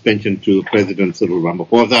of suspension to President Cyril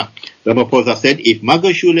Ramaphosa. Ramaphosa said if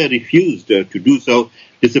Magashule refused to do so,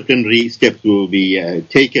 disciplinary steps will be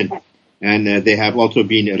taken. And there have also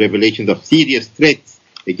been revelations of serious threats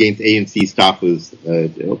against ANC staffers.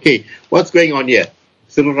 Okay, what's going on here?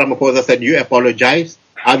 Cyril Ramaphosa said, you apologize,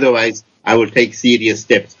 otherwise I will take serious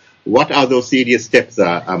steps. What are those serious steps,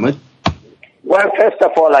 Ahmed? Well, first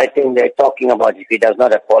of all, I think they're talking about if he does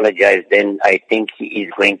not apologize, then I think he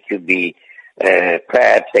is going to be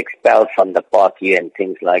perhaps expelled from the party and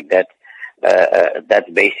things like that.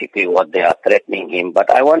 That's basically what they are threatening him.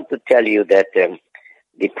 But I want to tell you that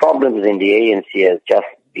the problems in the ANC has just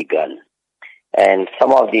begun. And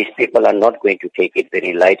some of these people are not going to take it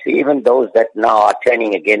very lightly. Even those that now are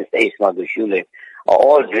turning against Ace Magashule are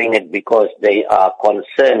all doing it because they are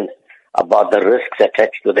concerned about the risks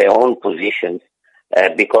attached to their own positions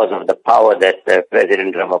because of the power that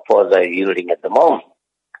President Ramaphosa is wielding at the moment.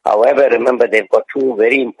 However, remember, they've got two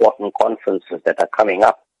very important conferences that are coming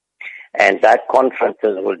up. And that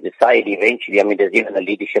conferences will decide eventually. I mean, there's even a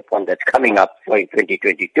leadership one that's coming up for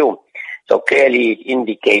 2022. So clearly it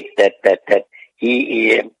indicates that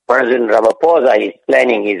President Ramaphosa is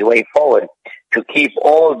planning his way forward to keep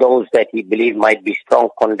all those that he believes might be strong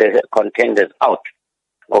contenders out.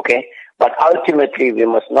 Okay? But ultimately, we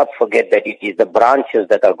must not forget that it is the branches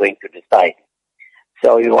that are going to decide.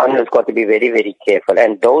 So one has got to be very, very careful.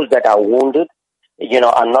 And those that are wounded,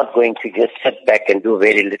 are not going to just sit back and do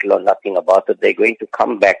very little or nothing about it. They're going to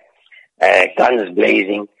come back, guns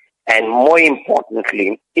blazing. And more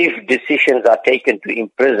importantly, if decisions are taken to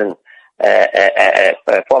imprison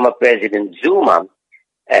former President Zuma,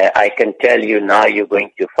 I can tell you now you're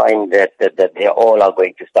going to find that they all are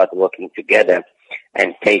going to start working together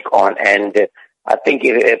and take on. And I think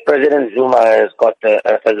if President Zuma has got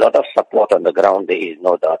a lot of support on the ground, there is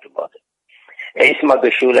no doubt about it. Ace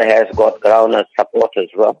Magashule has got ground support as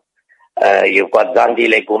well. You've got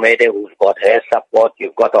Zandile Gumede who's got her support.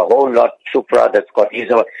 You've got a whole lot, Supra that's got his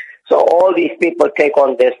own. So all these people take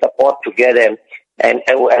on their support together, and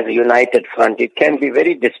as a united front, it can be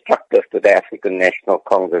very destructive to the African National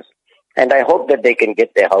Congress. And I hope that they can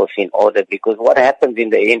get their house in order, because what happens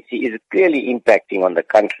in the ANC is clearly impacting on the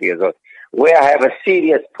country as well. Where I have a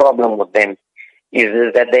serious problem with them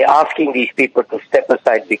is that they're asking these people to step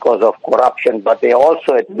aside because of corruption, but they're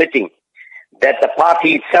also admitting that the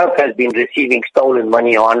party itself has been receiving stolen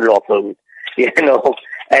money or unlawful, and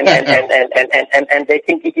they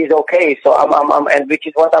think it is okay. So and which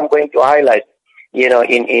is what I'm going to highlight, in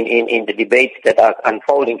the debates that are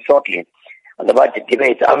unfolding shortly, on the budget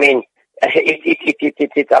debates. I mean,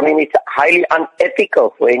 it's highly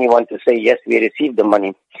unethical for anyone to say, yes, we received the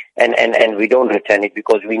money and we don't return it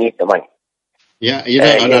because we need the money. Yeah,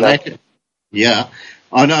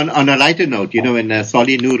 On a lighter note, when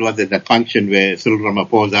Solly Noor was at that function where Cyril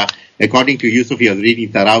Ramaphosa, according to Yusuf, he was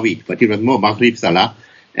reading Taraweeh, but it was more Maghrib Salah.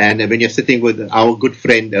 And when you're sitting with our good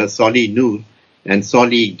friend Solly Noor, and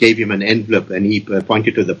Solly gave him an envelope, and he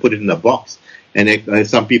pointed to put it in the box. And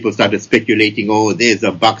some people started speculating, oh, there's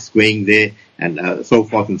a box going there, and so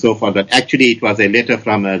forth and so forth. But actually, it was a letter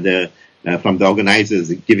from the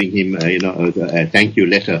organizers giving him, a thank you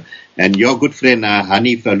letter. And your good friend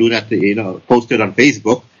Hanif Lunat, posted on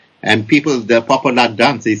Facebook, and people, the popular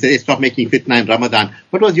dance, he said, stop making fitna in Ramadan.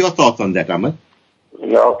 What was your thoughts on that, Ahmed?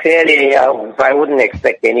 No, clearly, I wouldn't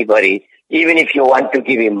expect anybody, even if you want to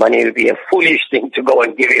give him money, it would be a foolish thing to go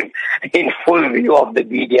and give him in full view of the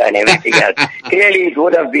media and everything else. Clearly, it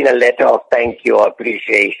would have been a letter of thank you or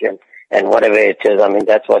appreciation and whatever it is. I mean,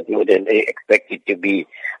 that's what you would expect it to be.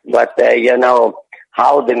 But,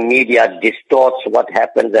 how the media distorts what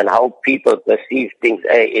happens and how people perceive things,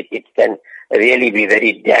 it can really be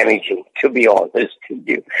very damaging, to be honest with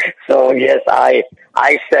you. So, yes, I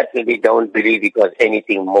certainly don't believe it was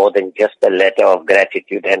anything more than just a letter of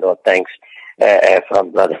gratitude and or thanks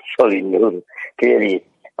from Brother Solly Noor, clearly.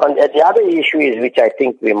 And the other issue is, which I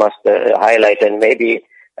think we must highlight, and maybe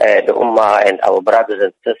the Ummah and our brothers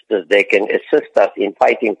and sisters, they can assist us in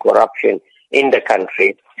fighting corruption in the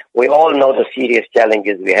country. We all know the serious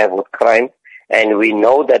challenges we have with crime, and we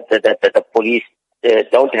know that the police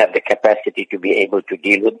don't have the capacity to be able to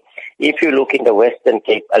deal with. If you look in the Western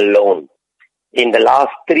Cape alone, in the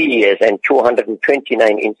last 3 years and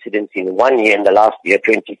 229 incidents in 1 year, in the last year,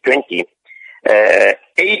 2020,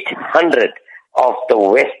 800 of the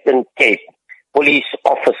Western Cape police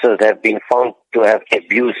officers have been found to have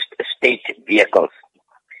abused state vehicles.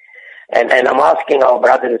 And I'm asking our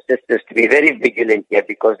brothers and sisters to be very vigilant here,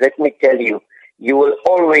 because let me tell you, you will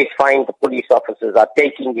always find the police officers are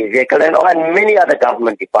taking these vehicles, and many other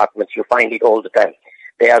government departments, you find it all the time.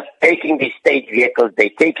 They are taking these state vehicles, they're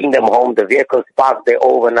taking them home, the vehicles parked there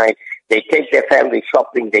overnight, they take their family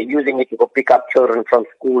shopping, they're using it to go pick up children from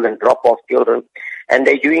school and drop off children, and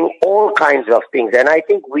they're doing all kinds of things. And I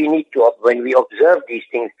think we need to, when we observe these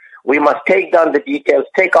things, we must take down the details,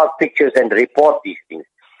 take out pictures and report these things.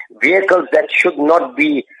 Vehicles that should not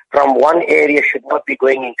be from one area should not be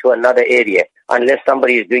going into another area unless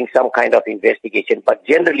somebody is doing some kind of investigation. But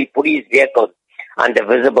generally, police vehicles under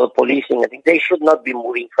visible policing, I think they should not be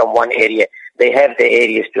moving from one area. They have the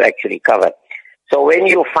areas to actually cover. So when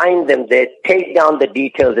you find them there, take down the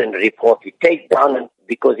details and report it. Take down,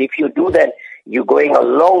 because if you do that, you're going a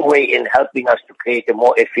long way in helping us to create a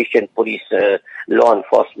more efficient police law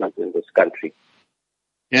enforcement in this country.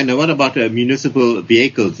 And what about municipal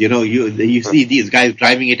vehicles? You see these guys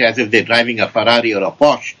driving it as if they're driving a Ferrari or a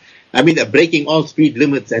Porsche. I mean, they're breaking all speed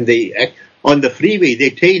limits, and they on the freeway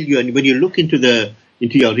they tail you. And when you look into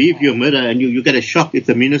your rearview mirror, and you get a shock, it's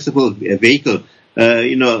a municipal vehicle,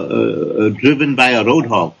 driven by a road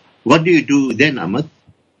hog. What do you do then, Ahmed?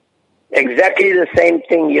 Exactly the same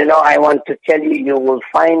thing. I want to tell you, you will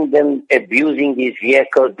find them abusing these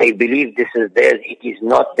vehicles. They believe this is theirs. It is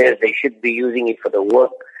not theirs. They should be using it for the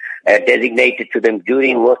work designated to them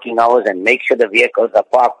during working hours, and make sure the vehicles are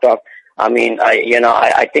parked off. I mean,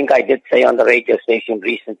 I think I did say on the radio station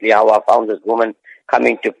recently how I found this woman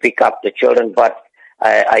coming to pick up the children, but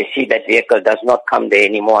I see that vehicle does not come there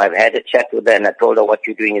anymore. I've had a chat with her, and I told her what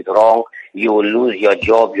you're doing is wrong. You will lose your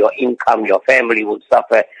job, your income, your family will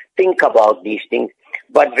suffer. Think about these things.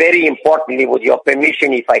 But very importantly, with your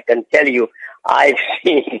permission, if I can tell you, I've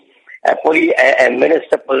seen a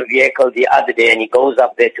municipal vehicle the other day, and he goes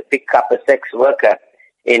up there to pick up a sex worker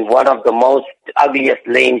in one of the most ugliest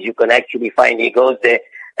lanes you can actually find. He goes there,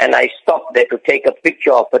 and I stopped there to take a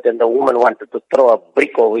picture of it, and the woman wanted to throw a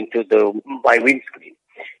brick over into my windscreen.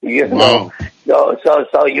 Wow.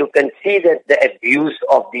 So you can see that the abuse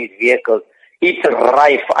of these vehicles, it's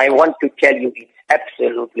rife. I want to tell you, it's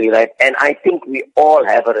absolutely right. And I think we all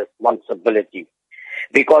have a responsibility,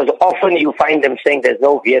 because often you find them saying there's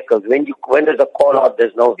no vehicles. When there's a call out,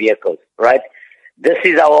 there's no vehicles, right? This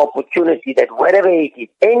is our opportunity that wherever it is,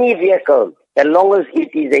 any vehicle, as long as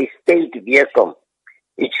it is a state vehicle,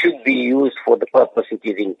 it should be used for the purpose it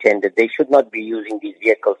is intended. They should not be using these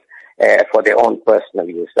vehicles for their own personal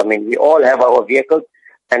use. I mean, we all have our vehicles,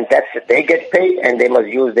 and that's it. They get paid, and they must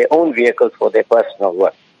use their own vehicles for their personal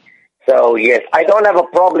work. So, yes, I don't have a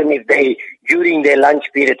problem if they, during their lunch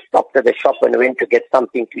period, stopped at the shop and went to get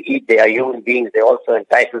something to eat. They are human beings. They're also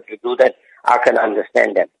entitled to do that. I can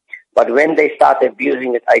understand them. But when they start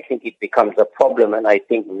abusing it, I think it becomes a problem, and I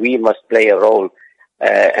think we must play a role,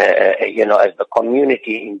 as the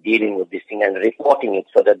community in dealing with this thing and reporting it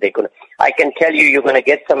so that they can. I can tell you, you're going to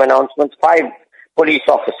get some announcements. 5 police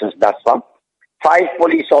officers thus far, 5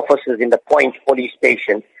 police officers in the Point police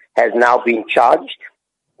station has now been charged.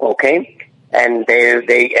 Okay, and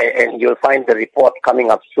and you'll find the report coming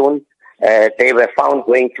up soon. They were found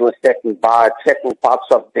going to a certain bar, certain parts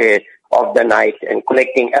of the night, and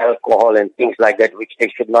collecting alcohol and things like that, which they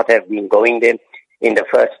should not have been going there in the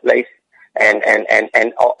first place.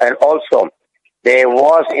 And also, there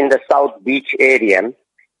was in the South Beach area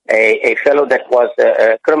a fellow that was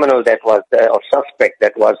a criminal that was or suspect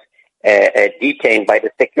that was detained by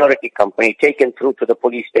the security company, taken through to the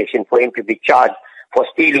police station for him to be charged for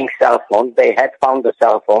stealing cell phone. They had found the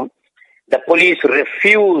cell phone. The police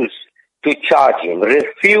refused to charge him,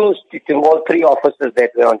 all 3 officers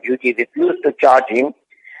that were on duty refused to charge him,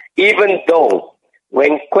 even though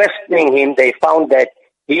when questioning him, they found that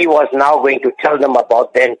he was now going to tell them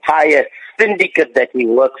about the entire syndicate that he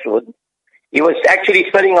works with. He was actually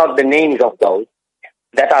spelling out the names of those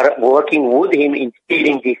that are working with him in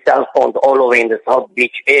stealing these cell phones all over in the South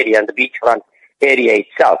Beach area and the beachfront area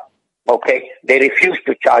itself. Okay, they refused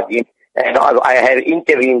to charge him, and I have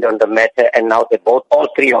intervened on the matter, and now all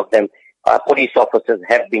 3 of them, police officers,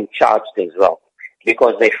 have been charged as well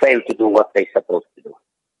because they failed to do what they're supposed to do.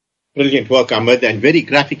 Brilliant work, Ahmed, and very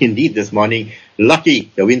graphic indeed this morning.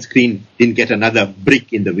 Lucky the windscreen didn't get another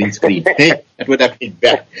brick in the windscreen. Hey, that would have been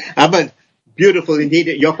bad. Ahmed, beautiful indeed.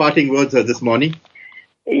 Your parting words this morning.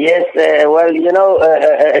 Yes, well,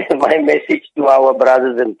 my message to our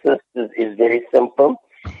brothers and sisters is very simple.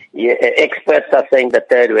 Experts are saying the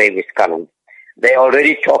third wave is coming. They're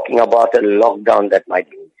already talking about a lockdown that might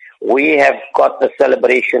be. We have got the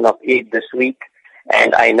celebration of Eid this week,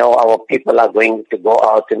 and I know our people are going to go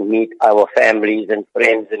out and meet our families and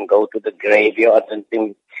friends and go to the graveyards and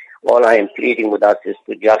things. All I am pleading with us is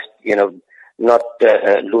to just, not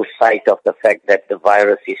lose sight of the fact that the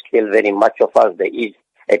virus is still very much of us. There is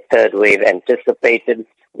a third wave anticipated,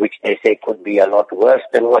 which they say could be a lot worse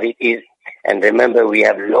than what it is. And remember, we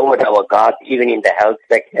have lowered our guard even in the health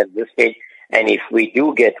sector at this stage. And if we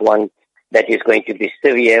do get one that is going to be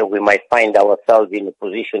severe, we might find ourselves in a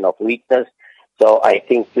position of weakness. So I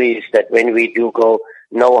think, please, that when we do go,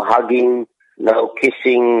 no hugging, no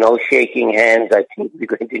kissing, no shaking hands. I think we're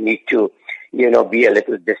going to need to, be a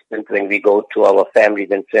little distant when we go to our families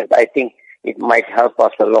and friends. I think it might help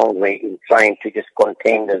us a long way in trying to just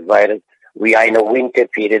contain this virus. We are in a winter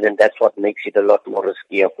period, and that's what makes it a lot more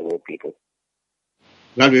riskier for more people.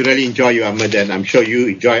 Well, we really enjoy you, Ahmed, and I'm sure you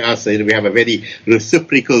enjoy us. We have a very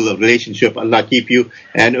reciprocal relationship. Allah keep you.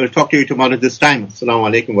 And we'll talk to you tomorrow this time.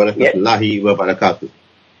 Assalamu alaikum wa rahmatullahi wa barakatuh.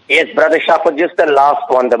 Yes, Brother Shafaat, just the last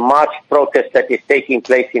one, the march protest that is taking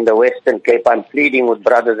place in the Western Cape. I'm pleading with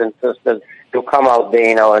brothers and sisters to come out there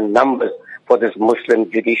in our numbers for this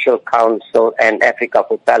Muslim Judicial Council and Africa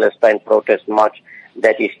for Palestine protest march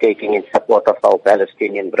that is taking in support of our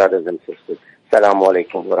Palestinian brothers and sisters. Assalamu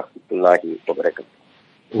alaikum wa rahmatullahi wa barakatuh.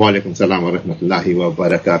 Wa alaikum salam wa rahmatullahi wa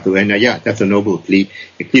barakatuh. And that's a noble plea.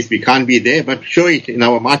 At least we can't be there, but show it in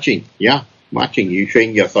our marching. Yeah, marching. You're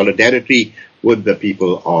showing your solidarity with the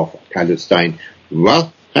people of Palestine.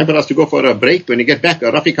 Well, time for us to go for a break. When we get back,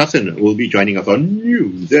 Rafeek Hassen will be joining us on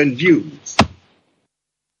News and Views.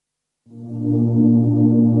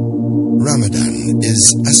 Ramadan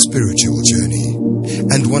is a spiritual journey,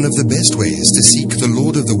 and one of the best ways to seek the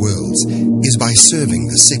Lord of the worlds is by serving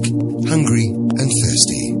the sick, hungry, and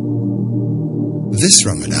thirsty. This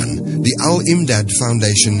Ramadan, the Al-Imdad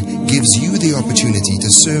Foundation gives you the opportunity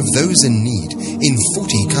to serve those in need in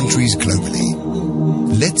 40 countries globally.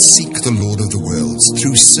 Let's seek the Lord of the worlds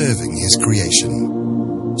through serving His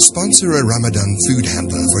creation. Sponsor a Ramadan food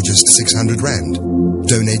hamper for just 600 Rand.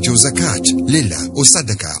 Donate your zakat, lillah or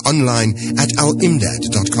sadaqah online at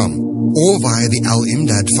alimdad.com or via the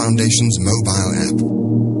Al-Imdad Foundation's mobile app.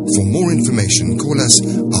 For more information, call us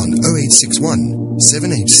on 0861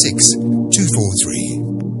 786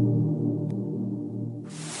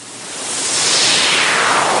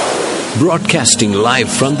 243. Broadcasting live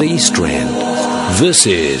from the East Rand. This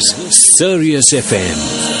is Sirius FM.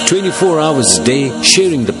 24 hours a day,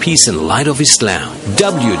 sharing the peace and light of Islam.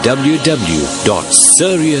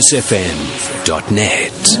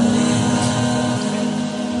 www.siriusfm.net.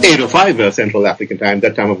 8:05 Central African Time,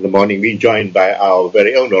 that time of the morning. We're joined by our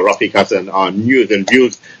very own Rafeek Hassen on News and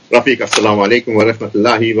Views. Rafeek, assalamu alaikum wa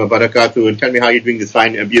rahmatullahi wa barakatuh. And tell me how you're doing this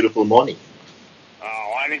fine and beautiful morning. Wa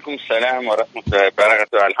alaikum salam wa rahmatullahi wa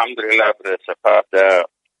barakatuh. Alhamdulillah, Brother Shafaat.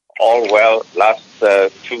 All well. Last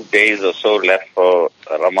 2 days or so left for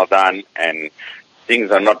Ramadan, and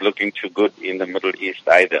things are not looking too good in the Middle East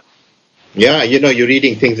either. Yeah, you're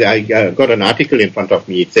reading things. I got an article in front of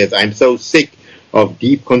me. It says, I'm so sick of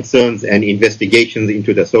deep concerns and investigations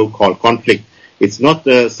into the so-called conflict It's not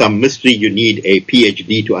some mystery you need a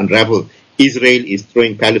PhD to unravel. Israel is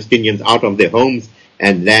throwing Palestinians out of their homes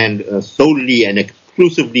and land solely and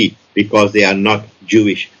exclusively because they are not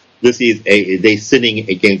Jewish. This is they're sinning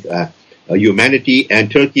against humanity, and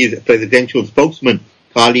Turkey's presidential spokesman,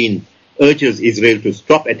 Karlin, urges Israel to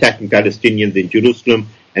stop attacking Palestinians in Jerusalem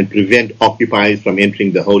and prevent occupiers from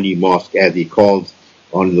entering the Holy Mosque, as he calls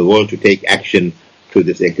on the world to take action to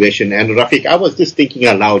this aggression. And Rafeek, I was just thinking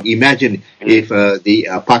aloud, imagine if the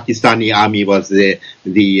Pakistani army was there,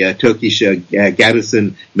 the Turkish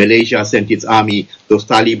garrison, Malaysia sent its army, those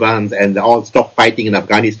Talibans, and they all stopped fighting in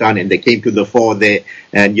Afghanistan and they came to the fore there,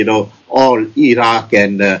 and all Iraq,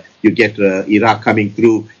 and you get Iraq coming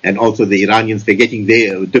through, and also the Iranians forgetting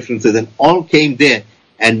their differences, and all came there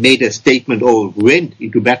and made a statement, went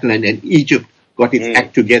into battle, and Egypt got its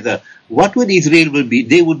act together. What would Israel will be?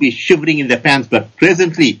 They would be shivering in their pants. But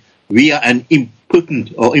presently, we are an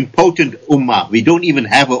impotent ummah. We don't even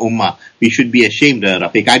have a ummah. We should be ashamed,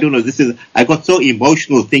 Rafeek. I don't know. I got so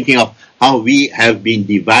emotional thinking of how we have been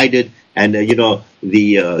divided, and the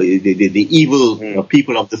evil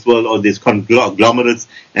people of this world, or these conglomerates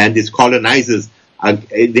and these colonizers,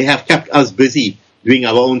 they have kept us busy doing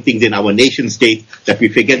our own things in our nation state, that we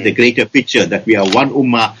forget the greater picture, that we are one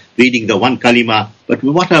ummah, reading the one kalima. But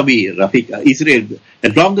what are we, Rafeek? Israel,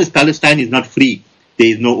 as long as Palestine is not free, there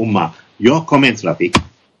is no ummah. Your comments, Rafeek?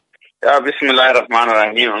 Bismillah ar-Rahman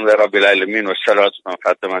ar-Rahim, Rabbil Alameen, wa salatu wa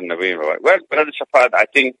khatam an-Nabiyyin. Well, Brother Shafaat, I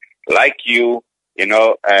think, like you, and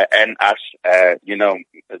us,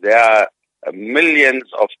 there are millions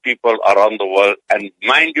of people around the world, and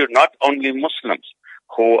mind you, not only Muslims,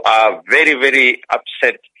 who are very, very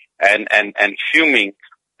upset and fuming,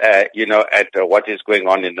 at what is going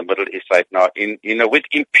on in the Middle East right now, with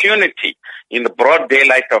impunity, in the broad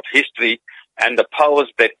daylight of history, and the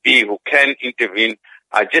powers that be who can intervene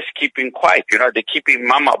are just keeping quiet. They're keeping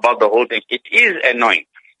mum about the whole thing. It is annoying.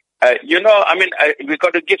 We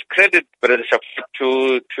got to give credit, Brother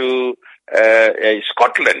Shafaat, to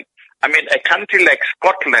Scotland. A country like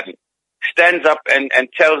Scotland stands up and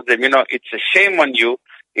tells them, it's a shame on you.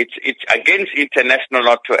 It's against international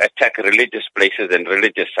law to attack religious places and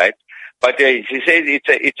religious sites. But he says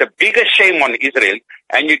it's a bigger shame on Israel,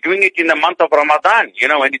 and you're doing it in the month of Ramadan,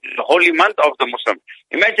 when it is the holy month of the Muslim.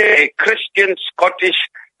 Imagine a Christian Scottish,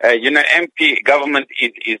 MP government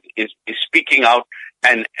is speaking out,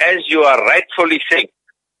 and as you are rightfully saying,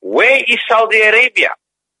 where is Saudi Arabia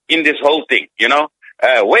in this whole thing?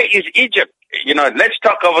 Where is Egypt? Let's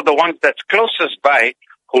talk about the ones that's closest by,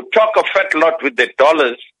 who talk a fat lot with their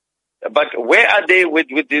dollars, but where are they when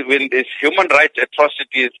these human rights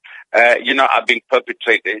atrocities, are being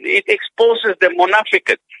perpetrated? It exposes the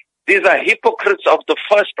munafiqat. These are hypocrites of the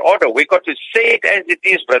first order. We got to say it as it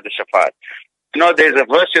is, Brother Shafaat. There's a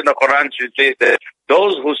verse in the Quran which says that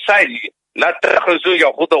those who side, la takhuzu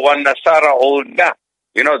yahuda wa nasara awliya.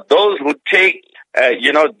 Those who take,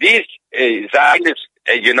 these Zionist,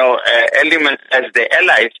 elements as their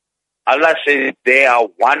allies, Allah says they are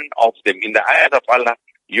one of them. In the ayat of Allah,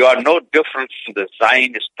 you are no different from the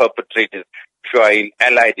Zionist perpetrators if you are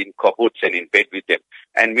allied in cahoots and in bed with them.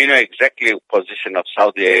 And we know exactly the position of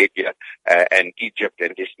Saudi Arabia and Egypt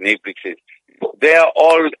and these neighboring states. They are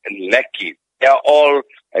all lackeys. They are all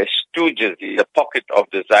stooges in the pocket of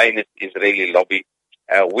the Zionist Israeli lobby.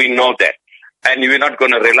 We know that. And we're not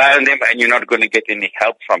going to rely on them, and you're not going to get any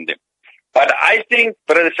help from them. But I think,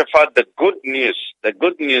 Brother Shafaat, the good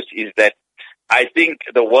news is that I think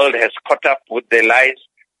the world has caught up with their lies.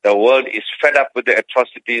 The world is fed up with the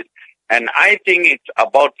atrocities. And I think it's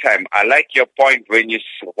about time. I like your point when you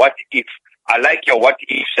say, what if? I like your what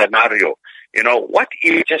if scenario. What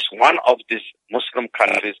if just one of these Muslim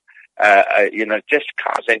countries, just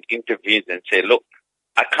comes and intervenes and say, look,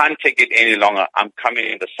 I can't take it any longer. I'm coming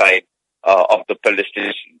in the side of the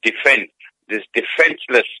Palestinians. Defend this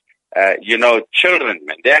defenseless, children,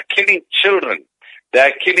 man. They are killing children. They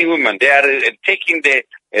are killing women. They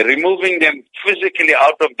are removing them physically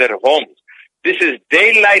out of their homes. This is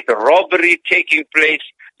daylight robbery taking place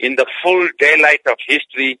in the full daylight of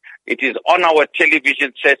history. It is on our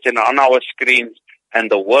television sets and on our screens, and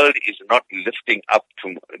the world is not lifting up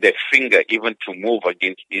to their finger even to move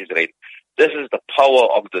against Israel. This is the power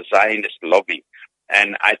of the Zionist lobby.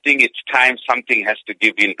 And I think it's time something has to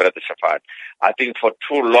give in, Brother Shafaat. I think for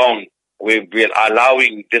too long we're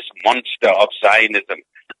allowing this monster of Zionism,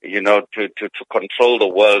 to control the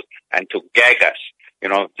world and to gag us.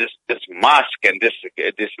 This mask and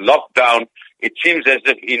this lockdown, it seems as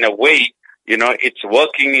if in a way, it's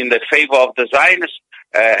working in the favor of the Zionists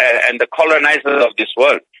and the colonizers of this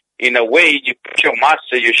world. In a way, you put your mask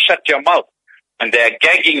so you shut your mouth, and they're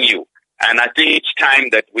gagging you. And I think each time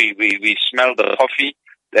that we smell the coffee,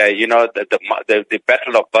 the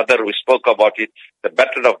Battle of Badr, we spoke about it. The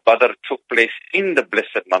Battle of Badr took place in the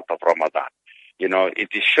blessed month of Ramadan. It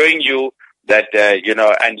is showing you that,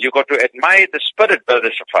 and you got to admire the spirit, Brother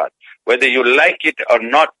Shafaat. Whether you like it or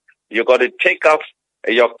not, you got to take off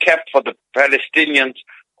your cap for the Palestinians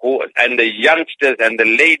and the youngsters and the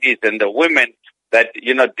ladies and the women that,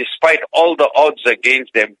 despite all the odds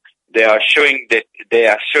against them, they are showing their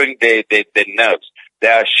nerves. They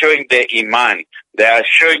are showing their iman. They are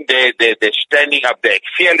showing their standing up, their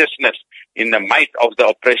fearlessness in the might of the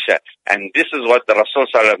oppressor. And this is what the Rasul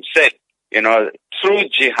Sallam said, true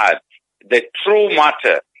jihad, the true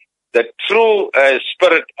martyr, the true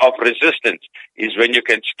spirit of resistance is when you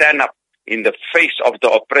can stand up in the face of the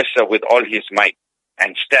oppressor with all his might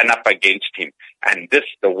and stand up against him. And this,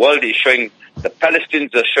 the world is showing, the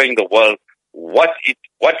Palestinians are showing the world what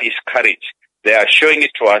is courage. They are showing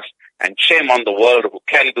it to us, and shame on the world who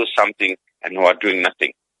can do something and who are doing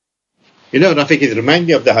nothing. Rafeek, it reminds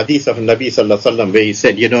me of the hadith of Nabi Sallallahu Alaihi Wasallam where he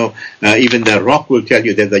said, even the rock will tell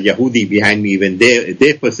you there's a Yahudi behind me when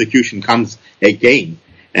their persecution comes again,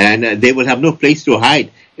 and they will have no place to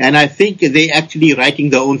hide. And I think they're actually writing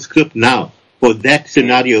their own script now for that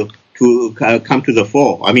scenario to come to the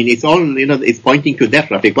fore. I mean, it's all, it's pointing to that,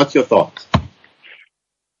 Rafeek. What's your thoughts?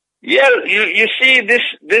 Yeah, you see, this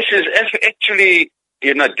is actually,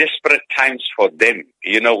 desperate times for them.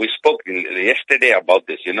 We spoke yesterday about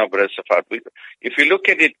this, Brother Shafaat. If you look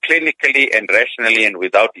at it clinically and rationally and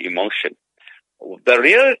without emotion, the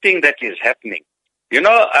real thing that is happening,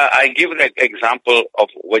 I give an example of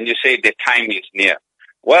when you say the time is near.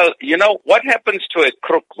 Well, what happens to a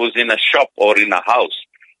crook who's in a shop or in a house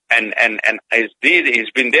and he's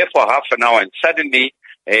been there for half an hour and suddenly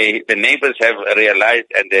the neighbors have realized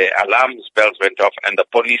and the alarm bells went off and the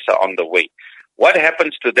police are on the way. What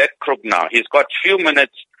happens to that crook now? He's got few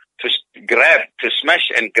minutes to smash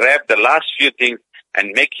and grab the last few things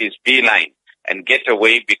and make his beeline and get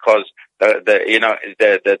away because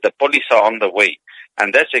the police are on the way.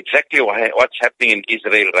 And that's exactly what's happening in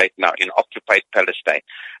Israel right now, in occupied Palestine.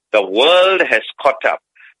 The world has caught up.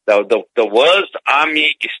 The world's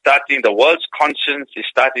army is starting, the world's conscience is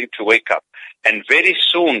starting to wake up. And very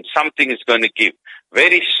soon something is going to give.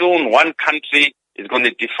 Very soon one country is going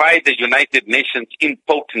to defy the United Nations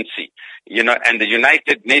impotency, and the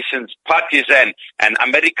United Nations partisan, and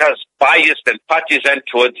America's biased and partisan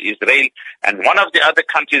towards Israel. And one of the other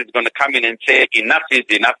countries is going to come in and say enough is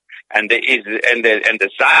enough. And the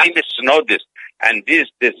Zionists know this. And the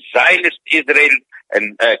Zionist Israel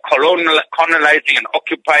and colonizing and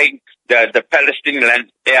occupying the Palestinian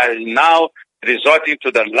land, they are now resorting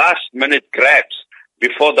to the last minute grabs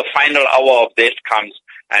before the final hour of death comes.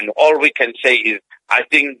 And all we can say is, I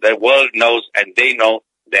think the world knows and they know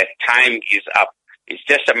that time is up. It's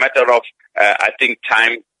just a matter of, I think,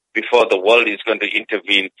 time before the world is going to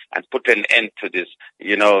intervene and put an end to this,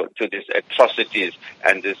 to these atrocities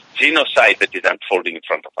and this genocide that is unfolding in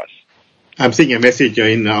front of us. I'm seeing a message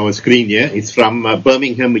in our screen here. It's from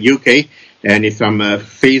Birmingham, UK, and it's from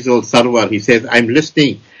Faisal Sarwar. He says, I'm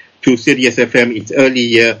listening to Sirius FM. It's early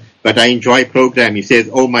here, but I enjoy program. He says,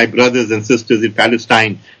 oh, my brothers and sisters in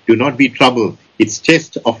Palestine, do not be troubled. It's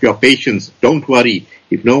test of your patience. Don't worry.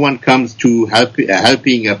 If no one comes to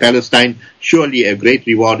helping Palestine, surely a great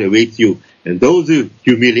reward awaits you. And those who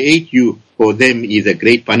humiliate you, for them is a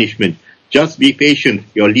great punishment. Just be patient.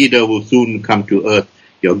 Your leader will soon come to earth.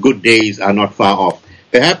 Your good days are not far off.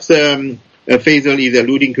 Perhaps Faisal is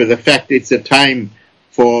alluding to the fact it's a time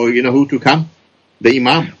for, who to come? The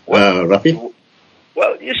Imam, Rafeek?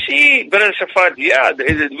 Well, you see, Brother Shafaat, yeah,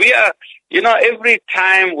 we are, every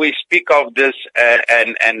time we speak of this,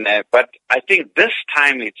 but I think this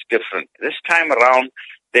time it's different. This time around,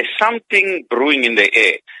 there's something brewing in the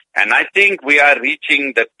air. And I think we are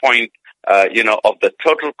reaching that point, of the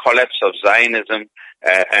total collapse of Zionism.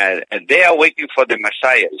 And they are waiting for the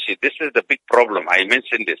Messiah. You see, this is the big problem. I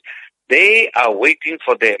mentioned this. They are waiting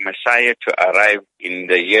for the Messiah to arrive in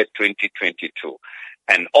the year 2022.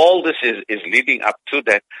 And all this is leading up to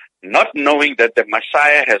that, not knowing that the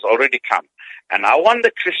Messiah has already come. And I want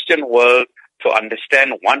the Christian world to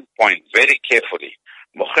understand one point very carefully.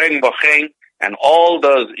 Bocheng, and all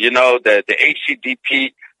those, the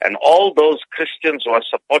ACDP and all those Christians who are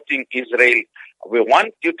supporting Israel, we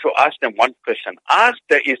want you to ask them one question. Ask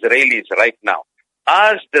the Israelis right now.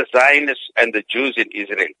 Ask the Zionists and the Jews in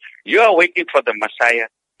Israel. You are waiting for the Messiah.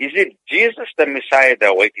 Is it Jesus the Messiah they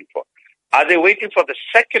are waiting for? Are they waiting for the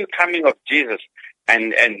second coming of Jesus?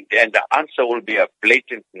 And the answer will be a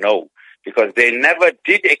blatant no, because they never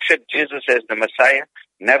did accept Jesus as the Messiah.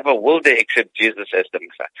 never will they accept Jesus as the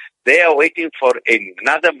Messiah. They are waiting for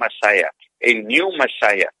another Messiah, a new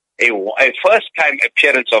Messiah, a first-time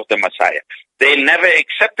appearance of the Messiah. They never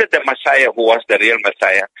accepted the Messiah who was the real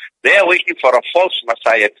Messiah. They are waiting for a false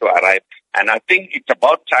Messiah to arrive. And I think it's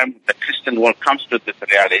about time the Christian world comes to this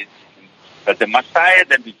realization that the Messiah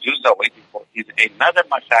that the Jews are waiting for is another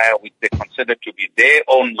Messiah which they consider to be their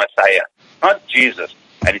own Messiah, not Jesus.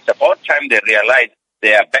 And it's about time they realize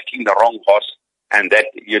they are backing the wrong horse, and that,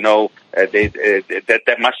 that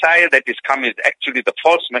the Messiah that is coming is actually the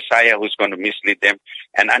false Messiah who's going to mislead them.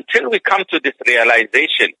 And until we come to this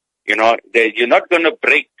realization, you're not going to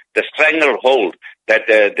break the stranglehold that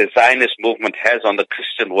the Zionist movement has on the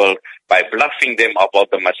Christian world by bluffing them about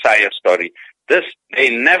the Messiah story.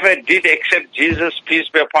 They never did accept Jesus, peace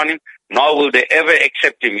be upon him, nor will they ever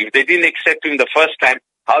accept him. If they didn't accept him the first time,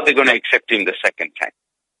 how are they going to accept him the second time?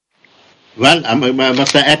 Well, I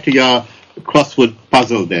must add to your crossword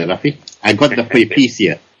puzzle there, Rafeek. I got the piece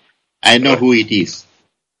here. I know who it is.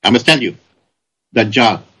 I must tell you.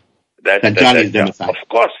 Dajjal. Dajjal is the Messiah. Of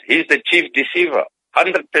course, he's the chief deceiver,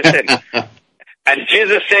 100%. And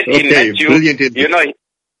Jesus said in Matthew,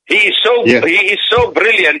 he is so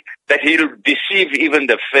brilliant that he'll deceive even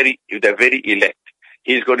the very elect.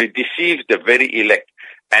 He's going to deceive the very elect.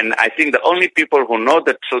 And I think the only people who know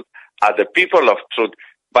the truth are the people of truth.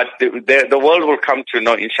 But the world will come to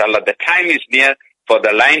know, inshallah. The time is near for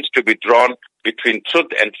the lines to be drawn between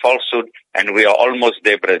truth and falsehood, and we are almost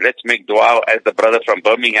there, brother. Let's make dua, as the brother from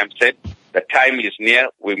Birmingham said. The time is near.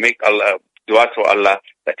 We make dua to Allah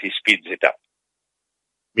that He speeds it up.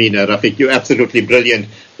 Rafeek, you're absolutely brilliant.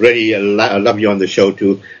 Really love you on the show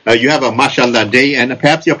too. You have a mashallah day, and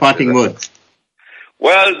perhaps your parting words.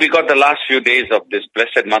 Well, we got the last few days of this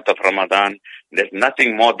blessed month of Ramadan. There's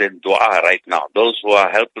nothing more than dua right now. Those who are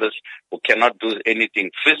helpless, who cannot do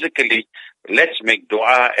anything physically, let's make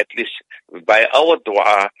dua, at least by our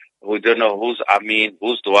dua. We don't know whose ameen,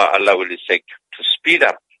 whose dua Allah will take to speed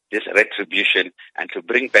up this retribution and to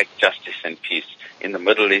bring back justice and peace in the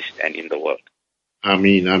Middle East and in the world.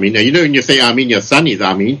 Ameen. When you say Ameen, your son is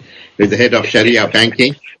Ameen. He's the head of Sharia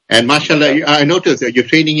banking. And mashallah, I noticed you're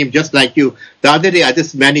training him just like you. The other day, I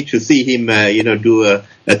just managed to see him, do a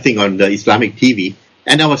thing on the Islamic TV.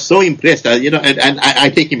 And I was so impressed, and I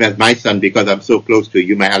take him as my son because I'm so close to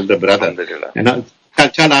you, my elder brother. And I'm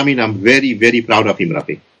very, very proud of him,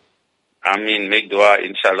 Rafeek. Make dua,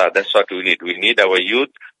 inshallah. That's what we need. We need our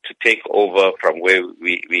youth to take over from where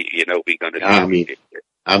we're going to do.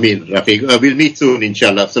 Ameen, Rafeek. We'll meet soon,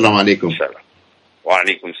 inshallah. Assalamu alaikum. Inshallah. Wa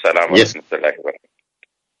alaikum salam wa rahmatullahi wa barakatuh.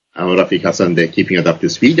 Rafeek Hassen there, keeping us up to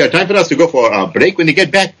speed. Time for us to go for a break. When we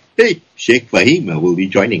get back, Shaykh Faheem will be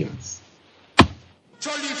joining us.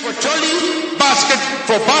 Trolley for trolley, basket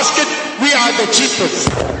for basket, we are the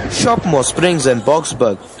cheapest. Shop More Springs and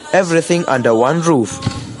Boxburg. Everything under one roof.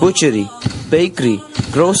 Butchery, bakery,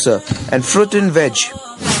 grocer, and fruit and veg.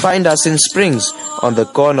 Find us in Springs on the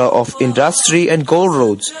corner of Industry and Gold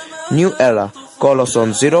Roads. New Era. Call us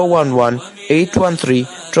on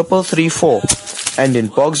 011-813-3334. And in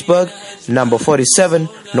Boxburg, number 47,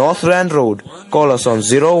 North Rand Road. Call us on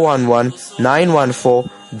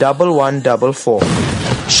 011-914-1144.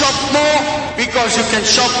 Shop more because you can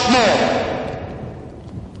shop more.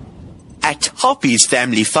 At Hoppy's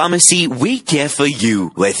Family Pharmacy, we care for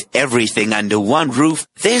you. With everything under one roof,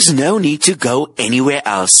 there's no need to go anywhere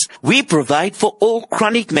else. We provide for all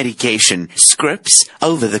chronic medication, scripts,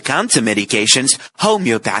 over-the-counter medications,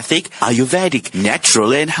 homeopathic, Ayurvedic,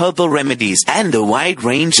 natural and herbal remedies, and a wide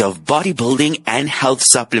range of bodybuilding and health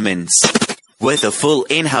supplements. With a full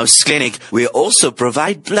in-house clinic, we also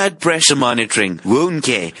provide blood pressure monitoring, wound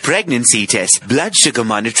care, pregnancy tests, blood sugar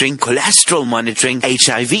monitoring, cholesterol monitoring,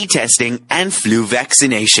 HIV testing, and flu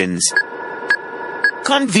vaccinations.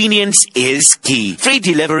 Convenience is key. Free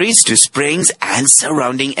deliveries to Springs and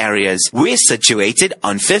surrounding areas. We're situated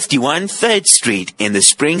on 51 3rd Street in the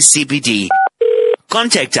Springs CBD.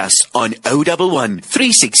 Contact us on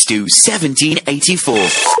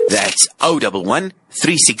 011-362-1784. That's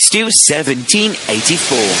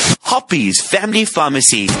 011-362-1784. Hoppy's Family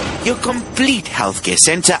Pharmacy, your complete healthcare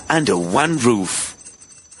center under one roof.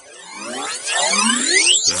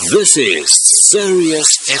 This is Sirius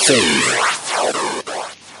FM.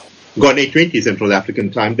 Gone 8:20 Central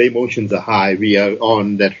African Time. The emotions are high. We are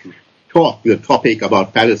on the topic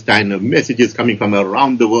about Palestine. Messages coming from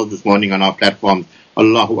around the world this morning on our platform.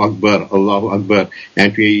 Allahu Akbar, Allahu Akbar.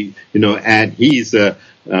 And we, and he's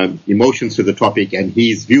emotions to the topic, and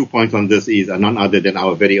his viewpoint on this is none other than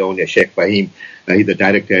our very own Shaykh Faheem. He's the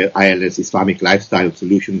director of ILS Islamic Lifestyle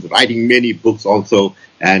Solutions, writing many books also,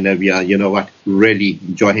 and we are, really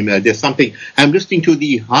enjoy him. There's something, I'm listening to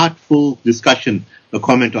the heartful discussion, a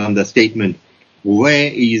comment on the statement,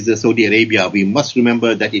 where is Saudi Arabia? We must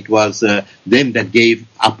remember that it was them that gave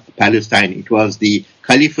up Palestine. It was the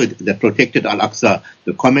Caliphate that protected Al-Aqsa.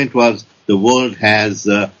 The comment was, the world has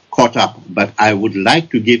caught up, but I would like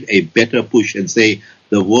to give a better push and say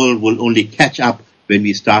the world will only catch up when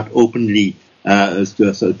we start openly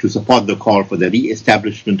to support the call for the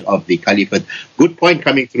re-establishment of the Caliphate. Good point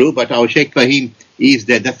coming through, but our Shaykh Faheem is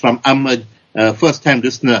there. That's from Ahmed, first-time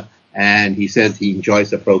listener, and he says he enjoys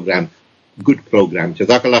the program. Good program.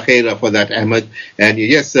 Jazakallah khairah for that, Ahmed. And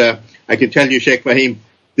yes, I can tell you, Shaykh Faheem,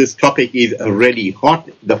 this topic is really hot.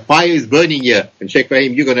 The fire is burning here. And Shaykh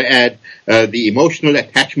Faheem, you're going to add the emotional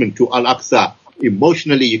attachment to Al-Aqsa.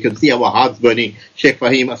 Emotionally, you can see our hearts burning. Shaykh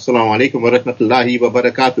Faheem, assalamu alaikum wa rahmatullahi wa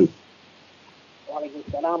barakatuh. Wa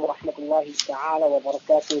alaikum salam wa rahmatullahi ta'ala wa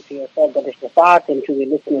barakatuh to yourself, Brother Shafaat, and to the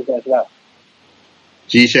listeners as well.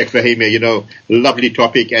 Gee, Shaykh Faheem, lovely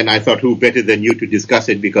topic, and I thought who better than you to discuss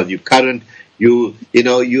it, because you're current, you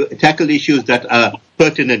tackle issues that are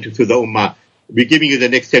pertinent to the Ummah. We're giving you the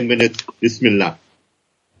next 10 minutes. Bismillah.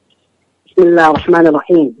 Bismillah ar-Rahman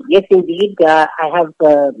ar-Rahim. Yes, indeed. I have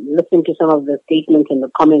listened to some of the statements and the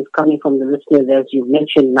comments coming from the listeners, as you've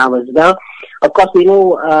mentioned now as well. Of course, we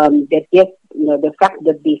know that, yes, the fact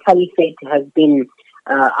that the Caliphate has been,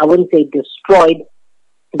 I wouldn't say destroyed,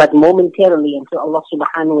 but momentarily until Allah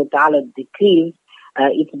subhanahu wa ta'ala decrees,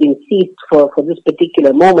 it's been ceased for this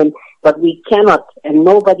particular moment. But we cannot, and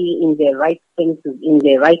nobody in their right senses, in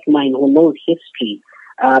their right mind who knows history,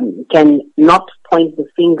 can not point the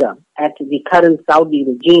finger at the current Saudi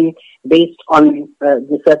regime based on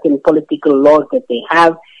the certain political laws that they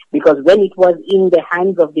have. Because when it was in the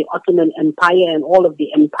hands of the Ottoman Empire and all of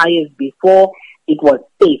the empires before, it was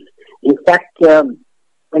safe. In fact,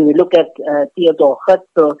 when we look at Theodore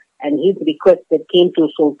Herzl and his request that came to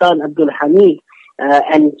Sultan Abdul Hamid,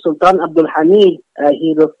 and Sultan Abdul Hamid,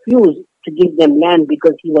 he refused to give them land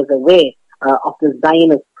because he was aware of the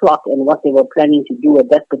Zionist plot and what they were planning to do at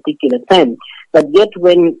that particular time. But yet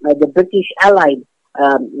when the British allied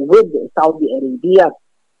with Saudi Arabia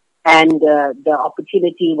and the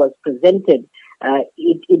opportunity was presented,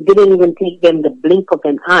 it didn't even take them the blink of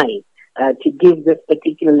an eye to give this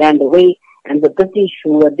particular land away. And the British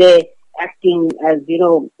who were there acting as,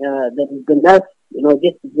 the nurse,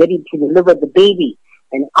 just ready to deliver the baby.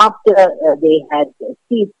 And after they had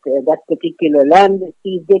seized that particular land,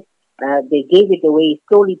 seized it, they gave it away,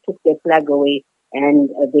 slowly took their flag away, and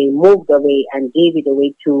they moved away and gave it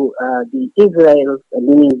away to the Israel,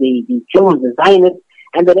 meaning the Jews, the Zionists,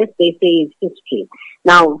 and the rest they say is history.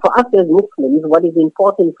 Now, for us as Muslims, what is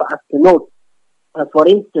important for us to note, for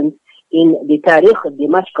instance, in the Tarikh of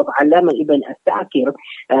Dimashq of Allama ibn Asakir,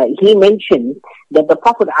 he mentions that the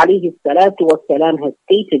Prophet alayhi salatu wasalam has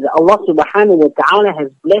stated that Allah subhanahu wa ta'ala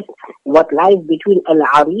has blessed what lies between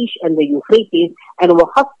Al-Arish and the Euphrates, and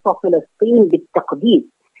وَخَصَّ فِلَسْطِينَ بِالتَّقْدِيسِ.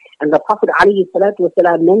 And the Prophet alayhi salatu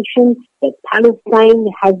wasalam mentioned that Palestine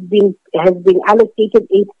has been allocated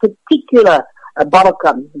a particular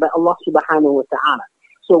barakah by Allah subhanahu wa ta'ala.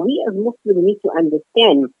 So we as Muslims need to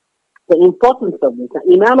understand the importance of this.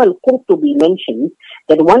 Imam al-Qurtubi mentions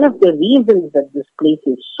that one of the reasons that this place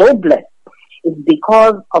is so blessed is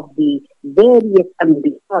because of the various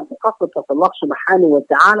Anbiya, the prophets of Allah subhanahu wa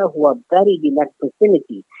ta'ala, who are buried in that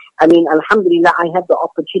vicinity. I mean, alhamdulillah, I had the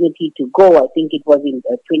opportunity to go, I think it was in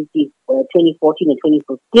 2014 and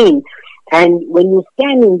 2015. And when you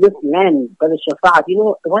stand in this land, Brother Shafaat,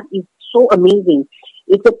 what is so amazing?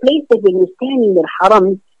 It's a place that when you stand in the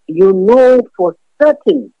haram, you know for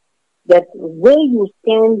certain that where you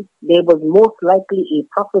stand, there was most likely a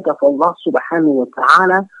prophet of Allah subhanahu wa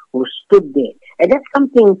ta'ala who stood there. And that's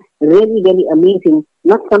something really, really amazing,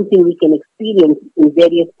 not something we can experience in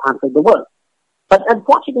various parts of the world. But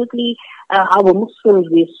unfortunately, our Muslims,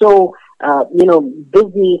 we're so,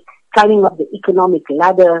 busy climbing up the economic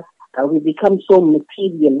ladder. We become so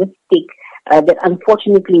materialistic that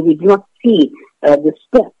unfortunately we do not see the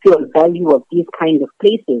spiritual value of these kind of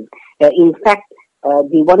places. In fact,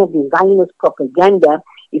 one of the Zionist propaganda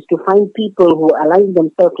is to find people who align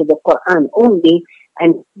themselves to the Quran only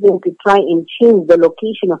and then to try and change the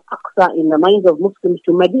location of Aqsa in the minds of Muslims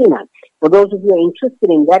to Medina. For those of you who are interested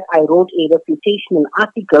in that, I wrote a reputational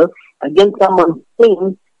article against someone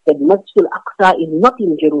saying that Masjid al-Aqsa is not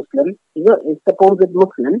in Jerusalem, is supposed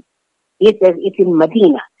Muslim. It says it's in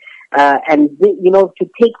Medina. To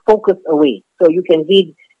take focus away. So you can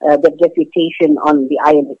read that reputation on the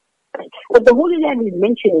island. But the Holy Land is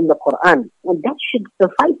mentioned in the Quran, and that should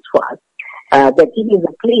suffice for us, that it is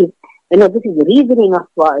a place, this is the reason enough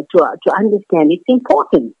to understand it's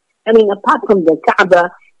important. I mean, apart from the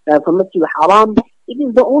Kaaba, from Masjid al-Haram, it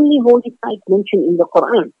is the only holy site mentioned in the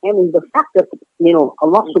Quran. I mean, the fact that,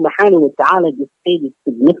 Allah subhanahu wa ta'ala displayed its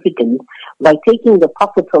significance by taking the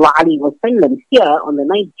Prophet ﷺ here on the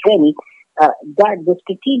night journey, that the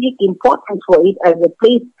strategic importance for it as a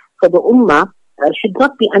place for the Ummah should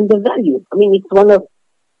not be undervalued. I mean, it's one of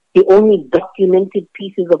the only documented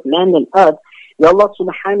pieces of land and earth where Allah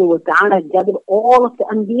subhanahu wa ta'ala gathered all of the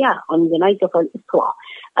Anbiya on the night of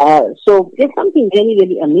Al-Isra. So there's something really,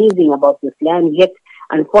 really amazing about this land, yet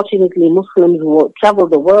unfortunately Muslims who travel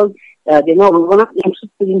the world, we're not interested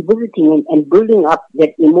in visiting and building up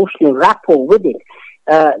that emotional rapport with it.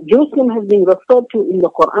 Jerusalem has been referred to in the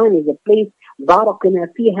Quran as a place بَارَكْنَا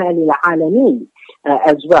فِيهَا لِلْعَالَمِينَ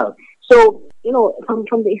as well. So,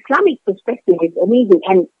 from the Islamic perspective, it's amazing.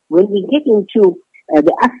 And when we get into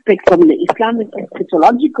the aspect from the Islamic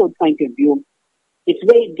eschatological point of view, it's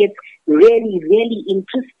where it gets really, really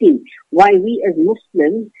interesting why we as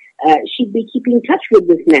Muslims should be keeping in touch with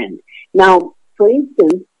this land. Now, for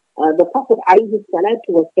instance, the Prophet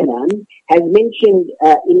ﷺ has mentioned,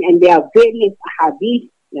 and there are various ahadith,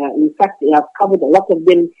 in fact, I've covered a lot of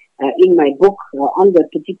them in my book on the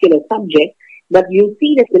particular subject, but you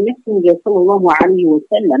see that the Messenger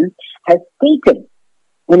ﷺ has stated,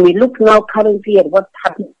 when we look now currently at what's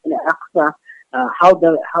happening in Al-Aqsa,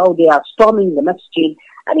 how they are storming the masjid.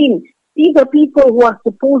 I mean, these are people who are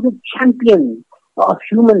supposed champions of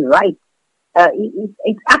human rights.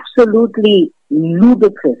 It's absolutely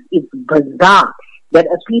ludicrous. It's bizarre that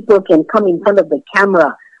as people can come in front of the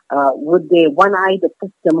camera with their one-eyed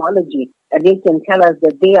epistemology, and they can tell us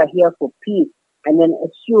that they are here for peace, and then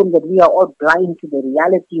assume that we are all blind to the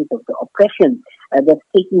realities of the oppression that's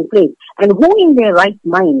taking place. And who in their right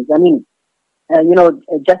minds, I mean,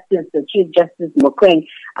 Chief Justice McQueen,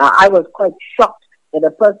 I was quite shocked that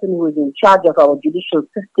a person who is in charge of our judicial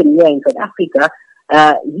system here in South Africa,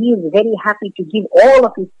 he is very happy to give all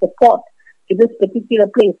of his support to this particular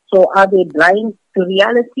place. So are they blind to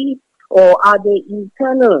reality, or are they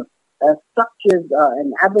internal structures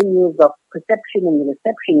and avenues of perception and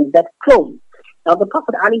reception that close? Now, the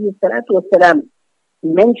Prophet ﷺ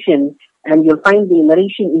mentioned, and you'll find the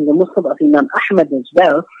narration in the Musnad of Imam Ahmad as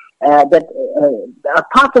well, that a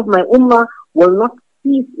part of my ummah will not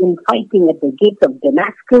cease in fighting at the gates of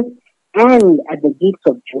Damascus and at the gates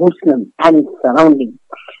of Jerusalem and its surroundings.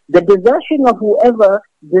 The desertion of whoever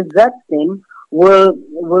deserts them will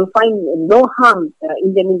find no harm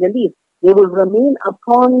in them in the least. They will remain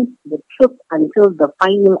upon the truth until the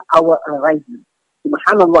final hour arises.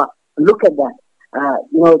 SubhanAllah, look at that.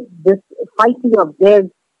 This fighting of theirs,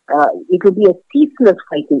 it will be a ceaseless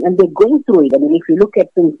fighting, and they're going through it. I mean, if you look at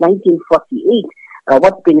since 1948,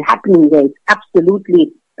 what's been happening there is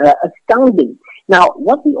absolutely astounding. Now,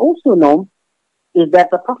 what we also know is that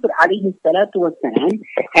the Prophet ﷺ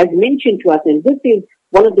has mentioned to us, and this is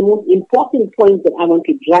one of the most important points that I want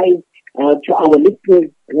to drive to our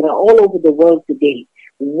listeners all over the world today.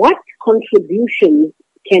 What contributions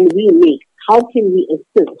can we make? How can we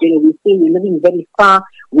assist? We say we're living very far,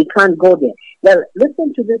 we can't go there. Well,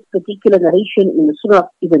 listen to this particular narration in the Surah of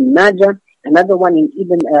Ibn Majah, another one in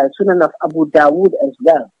Sunan of Abu Dawood as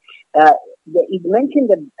well. It mentioned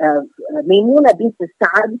that Maymuna bint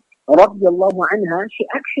Sa'ad, radiallahu anha, she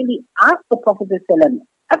actually asked the Prophet ﷺ,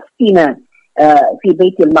 Aftina fi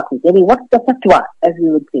Bayt al-Maqdis. I mean, what's the fatwa, as we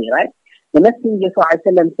would say, right? The Messenger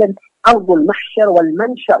ﷺ said, Ardul Mahshar wal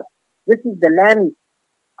Manshar. This is the land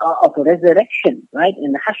of resurrection, right,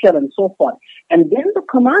 and Hashar and so forth. And then the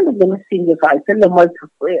command of the Messenger was,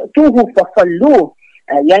 Tuhu fafallu,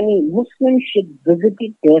 yani Muslims should visit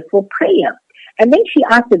it there for prayer. And then she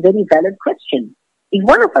asked a very valid question. If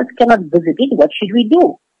one of us cannot visit it, what should we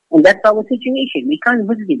do? And that's our situation. We can't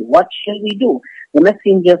visit it. What shall we do? The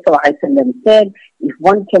Messenger said, if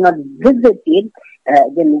one cannot visit it,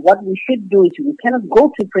 then what we should do is, if we cannot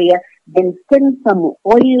go to prayer, then send some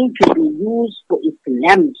oil to be used for its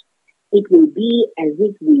lamps. It will be as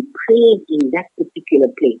if we prayed in that particular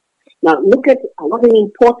place. Now look at what an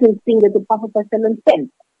important thing that the Prophet said.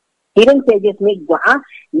 He didn't say just make dua.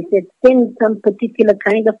 He said send some particular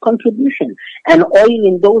kind of contribution. And oil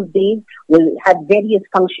in those days will have various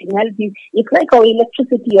functionalities. It's like our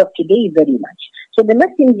electricity of today very much. So the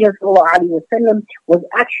Messenger ﷺ was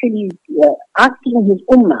actually asking his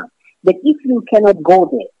ummah that if you cannot go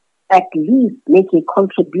there, at least make a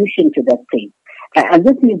contribution to that place. And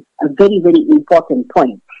this is a very, very important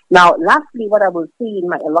point. Now, lastly, what I will say in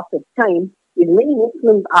my allotted time is many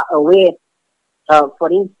Muslims are aware,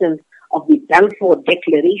 for instance, of the Balfour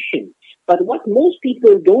Declaration. But what most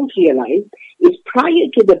people don't realize is prior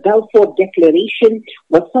to the Balfour Declaration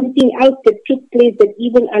was something else that took place that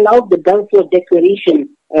even allowed the Balfour Declaration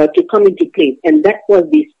to come into place, and that was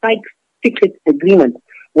the Sykes-Picot Agreement,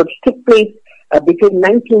 which took place between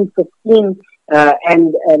 1915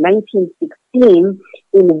 and 1916,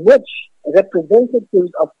 in which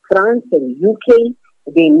representatives of France and UK,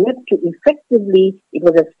 they met to effectively, it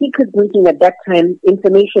was a secret meeting at that time,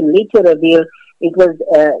 information later revealed, it was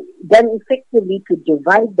done effectively to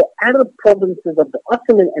divide the Arab provinces of the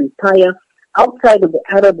Ottoman Empire outside of the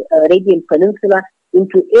Arab Arabian Peninsula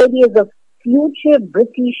into areas of future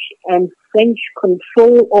British and French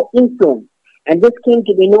control or influence. And this came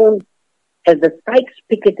to be known as the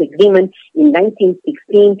Sykes-Picot Agreement in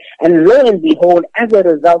 1916, and lo and behold, as a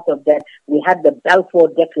result of that, we had the Balfour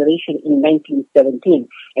Declaration in 1917.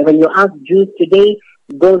 And when you ask Jews today,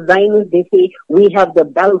 those Zionists, they say, we have the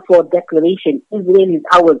Balfour Declaration, Israel is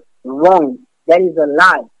ours. Wrong. That is a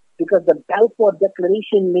lie. Because the Balfour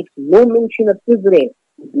Declaration makes no mention of Israel.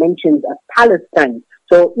 It mentions of Palestine.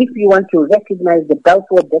 So if you want to recognize the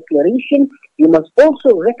Balfour Declaration, you must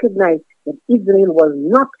also recognize that Israel was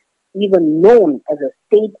not even known as a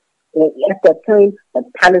state at that time that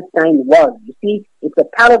Palestine was. You see, it's a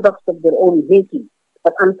paradox of their own making.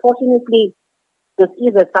 But unfortunately, this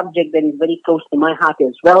is a subject that is very close to my heart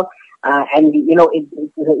as well. And, you know,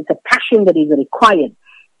 it's a passion that is required.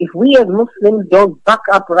 If we as Muslims don't buck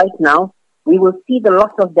up right now, we will see the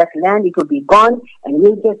loss of that land. It will be gone, and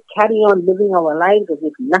we'll just carry on living our lives as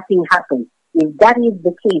if nothing happened. If that is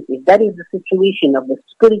the case, if that is the situation of the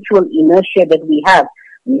spiritual inertia that we have,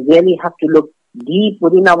 we really have to look deep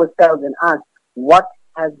within ourselves and ask, what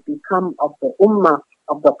has become of the ummah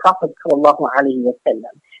of the Prophet sallallahu alaihi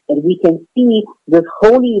wasallam? That we can see this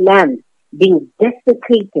holy land being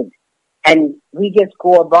desecrated, and we just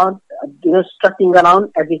go about, strutting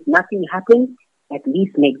around as if nothing happened. At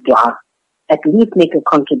least make dua. At least make a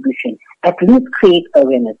contribution. At least create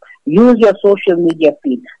awareness. Use your social media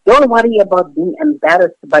feed. Don't worry about being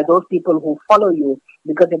embarrassed by those people who follow you,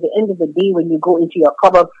 because at the end of the day, when you go into your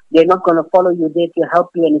qabr, they're not going to follow you there to help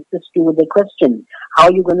you and assist you with their questions. How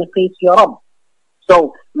are you going to face your Rabb?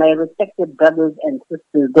 So, my respected brothers and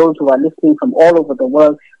sisters, those who are listening from all over the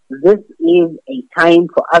world, this is a time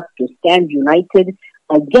for us to stand united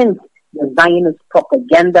against the Zionist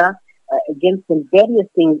propaganda, against the various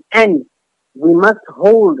things, and we must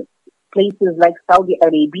hold places like Saudi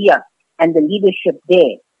Arabia and the leadership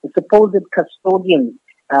there, the supposed custodians,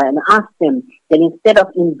 and ask them that instead of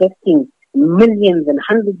investing millions and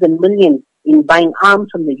hundreds of millions in buying arms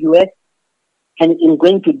from the US and in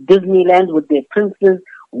going to Disneyland with their princes,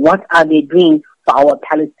 what are they doing for our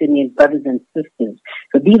Palestinian brothers and sisters?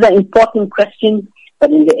 So these are important questions,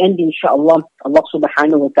 but in the end, inshallah, Allah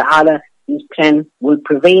subhanahu wa ta'ala, his plan will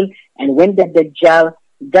prevail. And when the Dajjal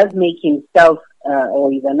does make himself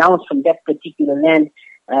or is announced from that particular land,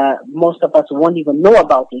 most of us won't even know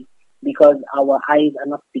about it, because our eyes are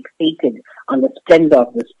not fixated on the splendor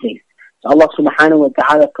of this place. So Allah subhanahu wa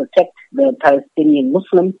ta'ala protect the Palestinian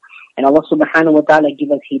Muslims, and Allah subhanahu wa ta'ala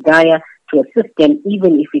give us hidayah to assist them,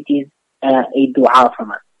 even if it is a dua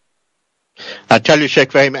from us. I tell you, Shaykh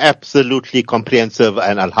Faheem, absolutely comprehensive,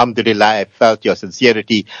 and alhamdulillah, I felt your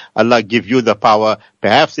sincerity. Allah give you the power.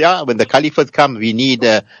 Perhaps, when the Caliphs come, we need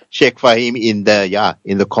Shaykh Faheem in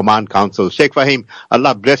the command council. Shaykh Faheem,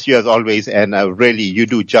 Allah bless you as always, and really, you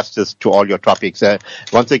do justice to all your topics.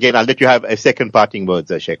 Once again, I'll let you have a second parting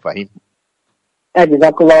words, Shaykh Faheem.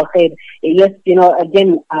 Jazakallah khair. Yes,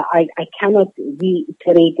 again, I cannot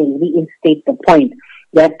reiterate and reinstate the point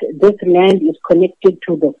that this land is connected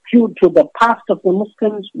to the past of the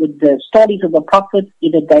Muslims with the stories of the Prophet,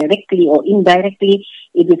 either directly or indirectly.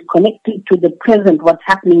 It is connected to the present, what's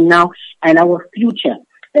happening now, and our future.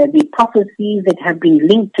 The prophecies that have been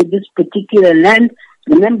linked to this particular land.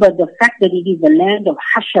 Remember the fact that it is the land of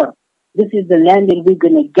Hashar. This is the land that we're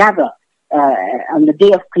going to gather on the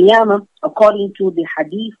day of Qiyamah, according to the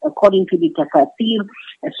hadith, according to the tafasir.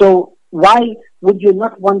 So why would you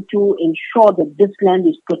not want to ensure that this land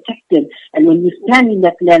is protected, and when you stand in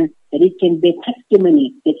that land, that it can bear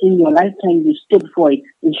testimony that in your lifetime you stood for it?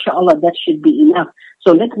 Inshallah, that should be enough.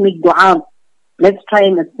 So let's make dua. Let's try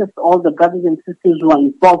and assist all the brothers and sisters who are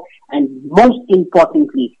involved, and most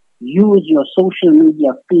importantly, use your social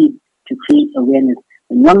media feed to create awareness.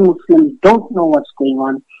 The non-Muslims don't know what's going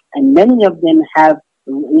on, and many of them have,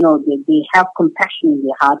 they have compassion in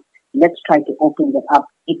their heart. Let's try to open that up.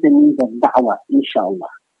 It's a means of da'wah, inshallah.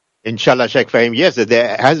 Inshallah, Shaykh Faheem. Yes,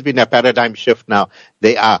 there has been a paradigm shift now.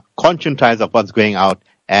 They are conscientized of what's going out,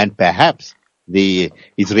 and perhaps the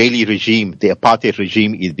Israeli regime, the apartheid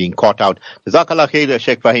regime, is being caught out. Jazakallah khair,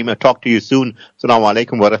 Sheikh Faheem. I'll talk to you soon. Assalamu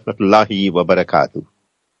alaikum wa rahmatullahi wa barakatuh.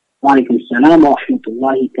 Wa alaikum salam wa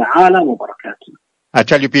rahmatullahi ta'ala wa barakatuh. I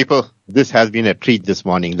tell you people, this has been a treat this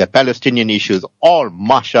morning. The Palestinian issues, all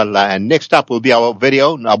mashallah. And next up will be our very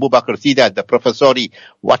own Aboo Bakr Seedat, the professori.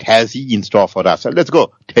 What has he in store for us? So let's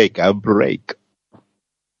go take a break.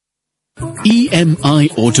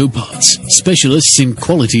 EMI Auto Parts, specialists in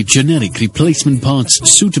quality generic replacement parts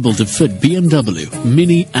suitable to fit BMW,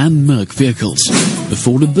 Mini and Merc vehicles.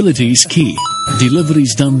 Affordability is key.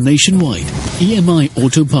 Deliveries done nationwide. EMI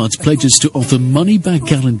Auto Parts pledges to offer money-back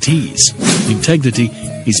guarantees. Integrity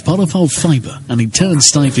is part of our fibre, and it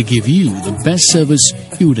turns time to give you the best service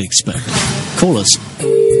you would expect. Call us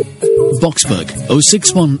Boxburg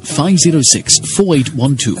 061 506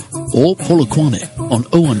 4812 or Polokwane on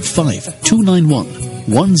 015 291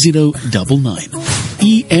 1099.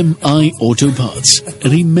 EMI Auto Parts.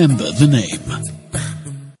 Remember the name.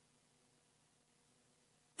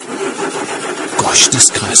 Gosh,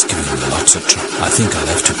 this car's giving me lots of trouble. I think I'll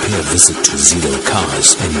have to pay a visit to Zero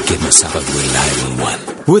Cars and get myself a reliable one.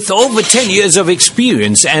 With over 10 years of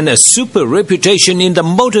experience and a super reputation in the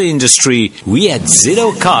motor industry, we at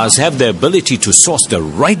Zero Cars have the ability to source the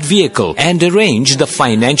right vehicle and arrange the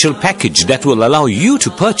financial package that will allow you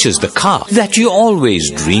to purchase the car that you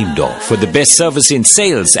always dreamed of. For the best service in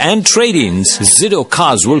sales and trade-ins, Zero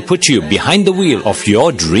Cars will put you behind the wheel of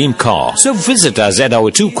your dream car. So visit us at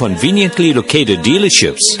our two conveniently located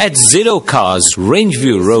dealerships at Zero Cars,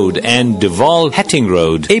 Rangeview Road and Duval Hatting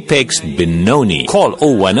Road, Apex, Benoni. Call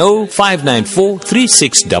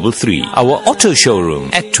 010-594-3633. Our auto showroom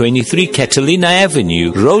at 23 Catalina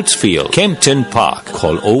Avenue, Rhodesfield, Kempton Park.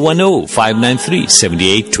 Call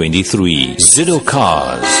 010-593-7823. Zero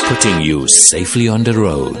Cars, putting you safely on the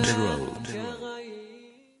road.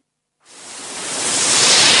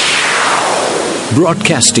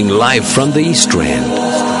 Broadcasting live from the East End.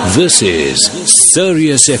 This is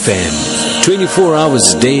Sirius FM. 24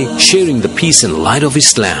 hours a day, sharing the peace and light of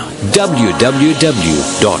Islam.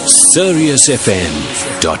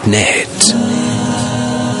 www.siriusfm.net.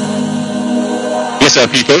 Yes, sir,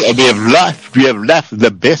 people, we have left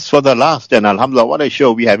the best for the last, and alhamdulillah, what a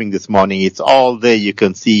show we're having this morning. It's all there. You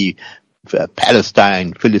can see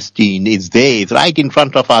Palestine, Philistine, it's there, it's right in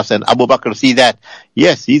front of us, and Aboo Bakr see that.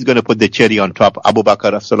 Yes, he's going to put the cherry on top. Aboo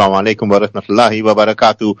Bakr, assalamu alaikum wa rahmatullahi wa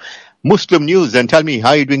barakatuh. Muslim news, and tell me, how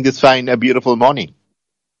are you doing this fine, a beautiful morning?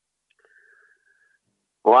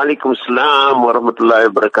 Wa alaikum salam wa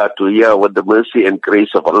rahmatullahi wa barakatuh. Yeah, with the mercy and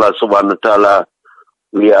grace of Allah subhanahu wa ta'ala,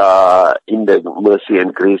 we are in the mercy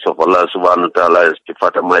and grace of Allah subhanahu wa ta'ala as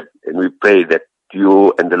Shafaat Ahmed, and we pray that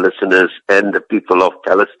you and the listeners and the people of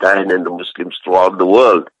Palestine and the Muslims throughout the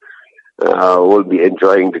world will be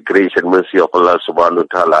enjoying the grace and mercy of Allah subhanahu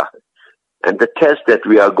wa ta'ala. And the test that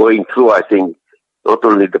we are going through, I think, not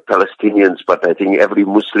only the Palestinians, but I think every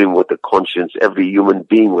Muslim with a conscience, every human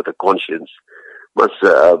being with a conscience must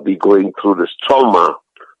be going through this trauma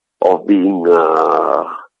of being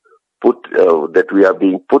that we are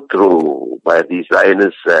being put through by the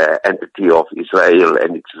Zionist entity of Israel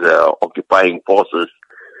and its occupying forces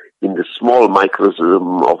in the small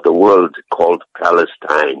microcosm of the world called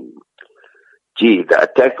Palestine. Gee, the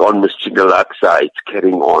attack on Masjid al-Aqsa, it's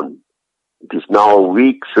carrying on. It is now a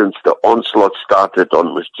week since the onslaught started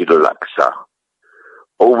on Masjid al-Aqsa.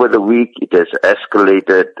 Over the week, it has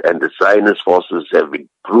escalated, and the Zionist forces have been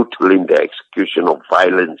brutal in their execution of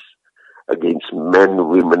violence against men,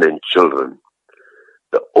 women, and children.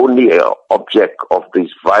 The only object of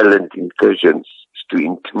these violent incursions is to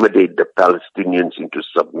intimidate the Palestinians into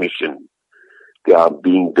submission. They are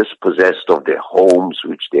being dispossessed of their homes,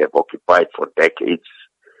 which they have occupied for decades.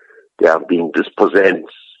 They are being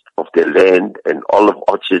dispossessed of their land and olive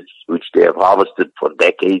orchards, which they have harvested for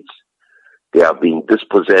decades. They are being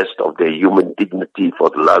dispossessed of their human dignity for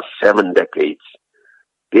the last 7 decades.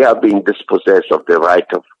 They are being dispossessed of their right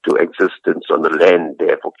to existence on the land they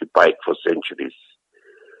have occupied for centuries.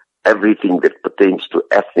 Everything that pertains to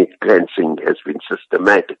ethnic cleansing has been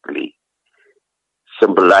systematically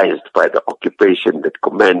symbolized by the occupation that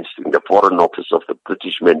commenced in the Foreign Office of the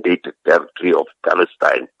British Mandated Territory of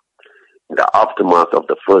Palestine in the aftermath of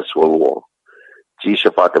the First World War. G.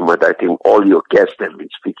 Shafaat Ahmed, I think all your guests have been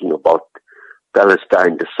speaking about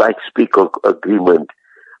Palestine, the Sykes-Picot Agreement.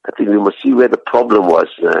 I think we must see where the problem was.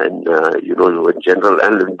 And, when General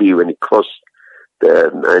Allenby, when he crossed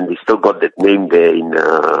and he still got that name there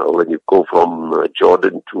when you go from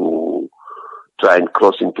Jordan to try and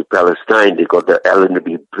cross into Palestine, they got the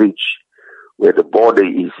Allenby Bridge where the border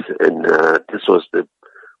is. And this was the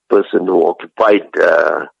person who occupied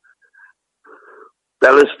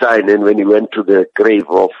Palestine, and when he went to the grave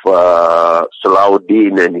of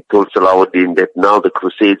Salahuddin, and he told Salahuddin that now the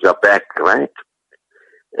Crusades are back, right?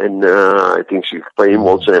 And I think Sheikh Faheem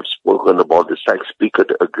also have spoken about the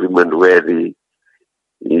Sykes-Picot Agreement, where the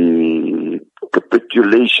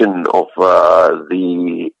capitulation of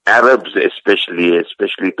the Arabs, especially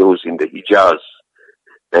those in the Hijaz,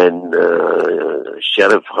 and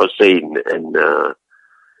Sheriff Hussein and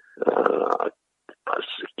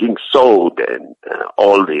King Saud and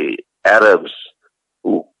all the Arabs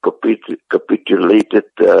who capitulated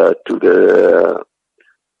to the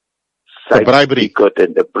Sykes-Picot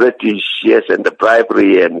and the British, yes, and the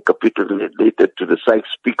bribery, and capitulated to the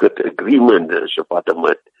Sykes-Picot Agreement, Shafaat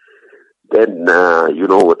Ahmed. Then,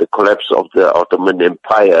 with the collapse of the Ottoman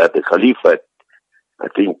Empire, the Caliphate, I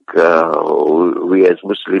think we as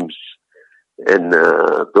Muslims and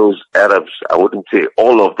those Arabs, I wouldn't say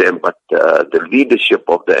all of them, but the leadership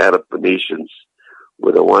of the Arab nations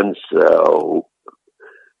were the ones who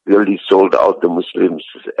really sold out the Muslims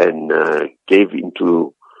and gave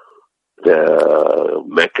into the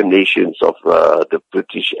machinations of the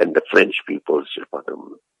British and the French people.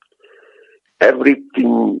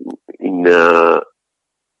 Everything in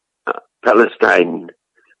Palestine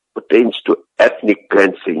pertains to ethnic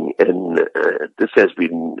cleansing, and this has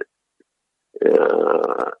been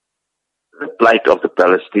the plight of the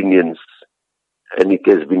Palestinians, and it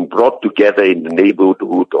has been brought together in the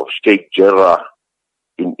neighborhood of Sheikh Jarrah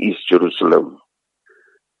in East Jerusalem.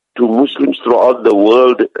 To Muslims throughout the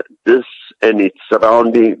world, this and its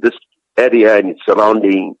surrounding, this area and its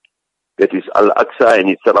surrounding, that is Al-Aqsa and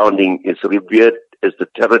its surrounding, is revered as the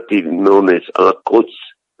territory known as Al-Quds.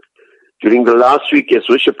 During the last week, as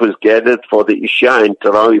worshippers gathered for the Isha and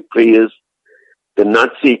Tarawih prayers, the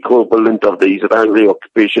Nazi equivalent of the Israeli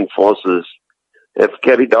occupation forces have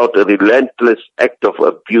carried out a relentless act of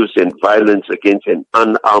abuse and violence against an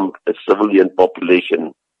unarmed civilian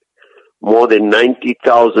population. More than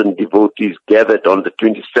 90,000 devotees gathered on the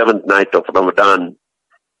 27th night of Ramadan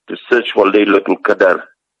to search for Laylatul Qadr,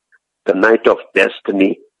 the night of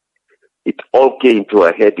destiny. It all came to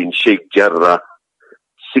a head in Sheikh Jarrah.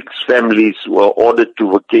 6 families were ordered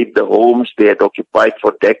to vacate the homes they had occupied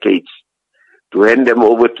for decades, to hand them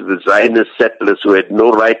over to the Zionist settlers who had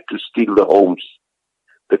no right to steal the homes.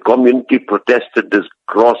 The community protested this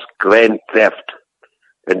gross grand theft,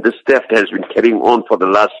 and this theft has been carrying on for the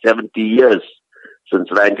last 70 years, since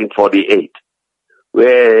 1948,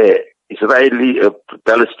 where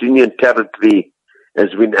Palestinian territory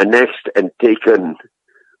has been annexed and taken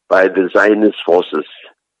by the Zionist forces.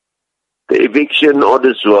 The eviction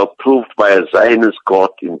orders were approved by a Zionist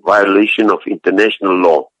court in violation of international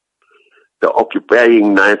law. The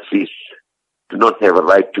occupying Nazis do not have a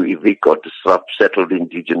right to evict or disrupt settled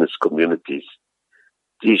indigenous communities.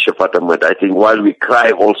 Gee, Shafaat Ahmed, I think while we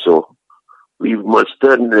cry also, we must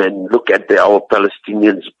turn and look at our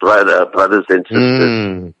Palestinians brothers and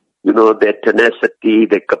sisters. Their tenacity,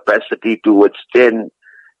 their capacity to withstand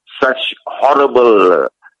such horrible,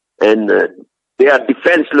 and they are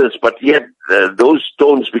defenseless, but yet those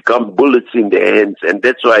stones become bullets in their hands, and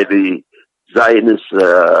that's why the Zionists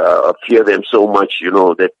fear them so much,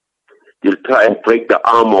 that they'll try and break the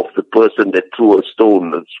arm of the person that threw a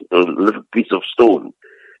stone, a little piece of stone.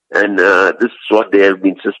 And this is what they have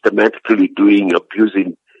been systematically doing,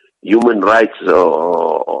 abusing human rights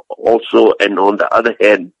also. And on the other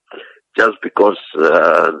hand, just because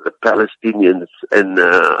the Palestinians and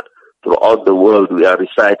throughout the world we are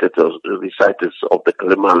reciters of the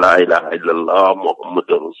Kalima La ilaha illallah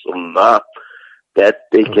Muhammadur Rasulullah, that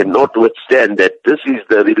they cannot withstand that this is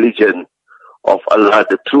the religion of Allah,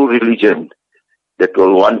 the true religion that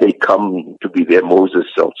will one day come to be their Moses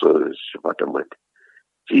also.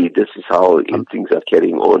 See, this is how things are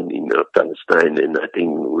carrying on in Palestine, and I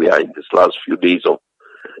think we are in this last few days of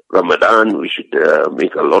Ramadan. We should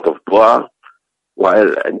make a lot of dua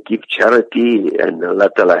and give charity, and Allah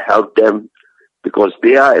Ta'ala help them, because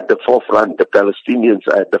they are at the forefront, the Palestinians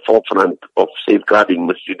are at the forefront of safeguarding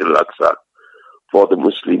Masjid al-Aqsa for the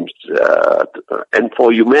Muslims and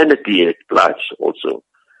for humanity at large also,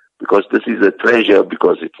 because this is a treasure,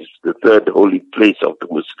 because it is the third holy place of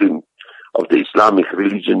the Islamic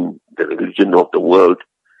religion, the religion of the world,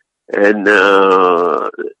 and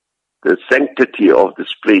the sanctity of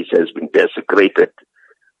this place has been desecrated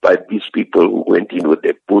by these people who went in with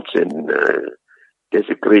their boots and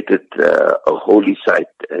desecrated a holy site,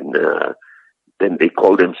 and then they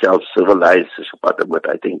call themselves civilized. But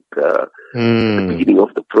I think at the beginning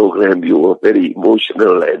of the program you were very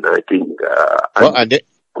emotional, and I think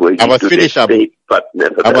I was finished, but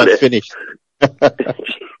nevertheless, I was finished.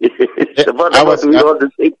 We're on the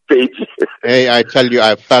same page. Hey, I tell you,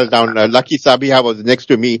 I fell down. Lucky Sabiha was next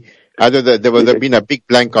to me. Other there would have been a big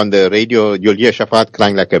blank on the radio. You'll hear Shafaat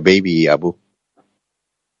crying like a baby, Aboo.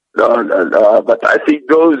 No. But I think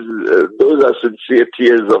those are sincere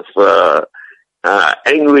tears of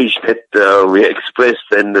anguish that we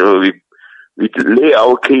expressed, and we lay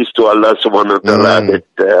our case to Allah subhanahu wa ta'ala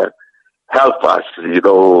that help us,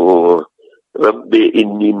 Rabbi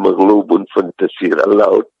inni maghlubun fantasir.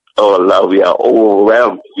 Allah, we are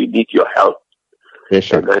overwhelmed. We need your help.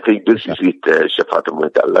 Yes, and I think this is it, Shafaat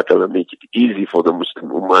Ahmed. Allah Ta'ala make it easy for the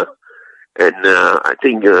Muslim Ummah. And I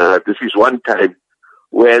think this is one time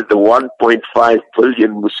where the 1.5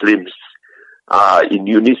 billion Muslims are in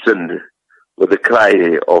unison with the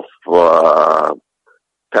cry of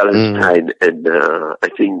Palestine. And I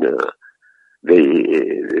think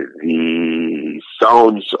the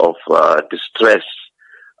sounds of distress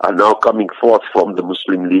are now coming forth from the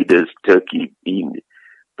Muslim leaders, Turkey,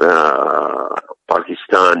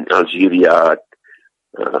 Pakistan, Algeria,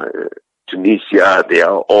 Tunisia. They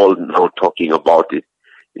are all now talking about it.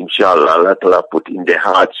 Inshallah, Allah Ta'ala put in their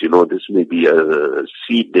hearts, this may be a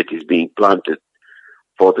seed that is being planted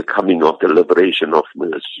for the coming of the liberation of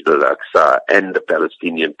Masjid al-Aqsa and the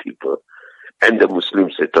Palestinian people and the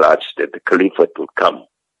Muslims at large, that the Caliphate will come.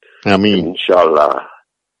 Ameen. Inshallah.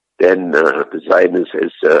 Then the Zionists,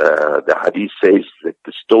 as the Hadith says, that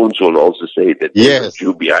the stones will also say that there's a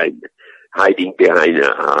Jew hiding behind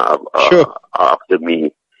after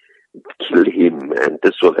me, kill him, and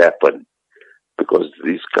this will happen. Because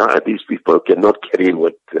these people cannot carry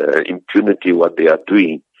with impunity what they are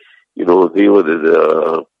doing. They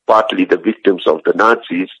were partly the victims of the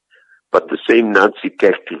Nazis, but the same Nazi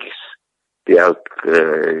tactics they are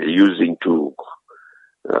using to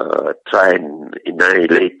try and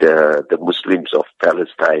annihilate the Muslims of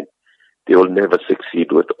Palestine. They will never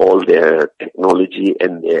succeed with all their technology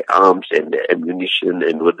and their arms and their ammunition,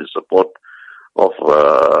 and with the support of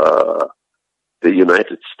the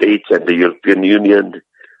United States and the European Union.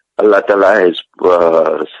 Allah Ta'ala has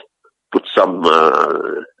put some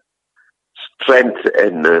strength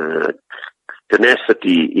and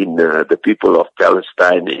tenacity in the people of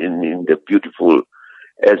Palestine, in the beautiful,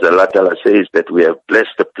 as Allah Ta'ala says, that we have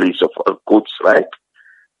blessed the place of Al-Quds, right?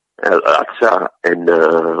 Al-Aqsa. And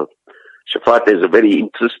Shafaat is a very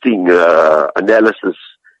interesting analysis,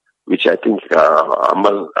 which I think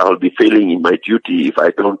I'll be failing in my duty if I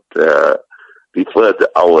don't refer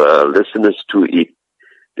our listeners to it.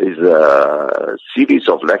 There's a series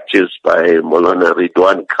of lectures by Maulana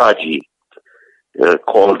Ridwan Kaji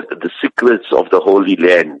called The Secrets of the Holy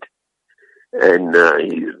Land. And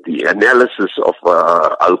the analysis of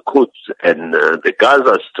Al-Quds and the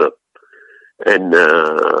Gaza Strip and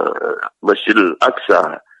Masjid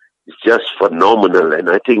al-Aqsa is just phenomenal. And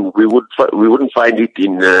I think we wouldn't find it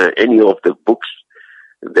in any of the books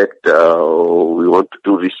that we want to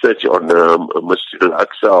do research on Masjid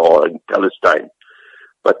al-Aqsa or in Palestine.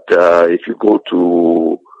 But if you go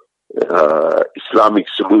to Islamic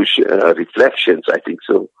Solution Reflections, I think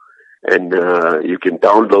so, and you can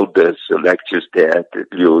download those lectures there.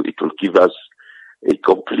 It will give us a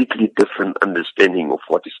completely different understanding of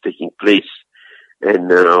what is taking place and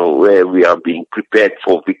where we are being prepared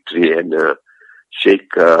for victory. And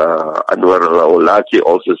Sheikh Anwar al-Awlaki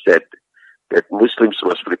also said that Muslims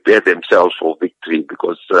must prepare themselves for victory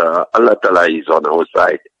because Allah Ta'ala is on our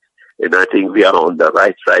side. And I think we are on the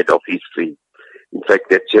right side of history. In fact,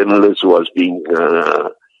 that journalist who was being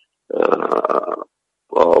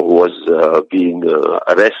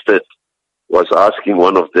arrested was asking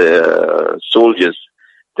one of the soldiers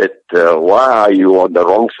that why are you on the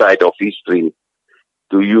wrong side of history?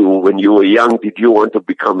 When you were young, did you want to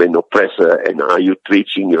become an oppressor? And are you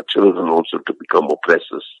teaching your children also to become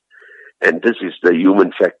oppressors? And this is the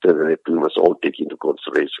human factor that we must all take into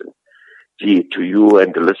consideration. Gee, to you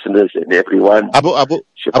and the listeners and everyone. Aboo,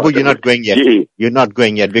 you're not going yet. You're not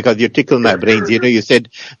going yet because you tickle my brains. You said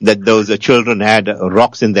that those children had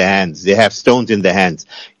rocks in their hands. They have stones in their hands.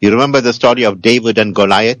 You remember the story of David and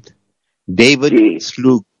Goliath? David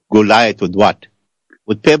slew Goliath with what?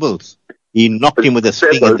 With pebbles. He knocked him with a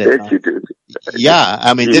sling in the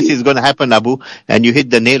Yeah, this is going to happen, Aboo, and you hit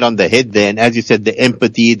the nail on the head there. And as you said, the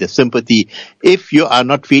empathy, the sympathy. If you are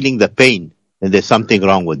not feeling the pain, then there's something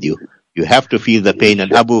wrong with you. You have to feel the pain.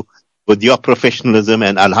 And Aboo, with your professionalism,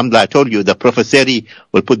 and Alhamdulillah, I told you, the professori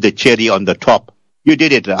will put the cherry on the top. You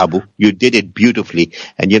did it, Aboo. You did it beautifully.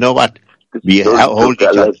 And you know what? We hold each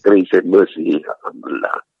other. Grace and mercy,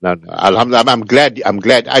 Alhamdulillah. No, Alhamdulillah, I'm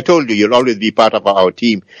glad. I told you, you'll always be part of our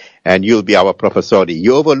team, and you'll be our professori.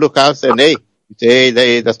 You overlook us, and let's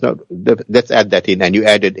add that in, and you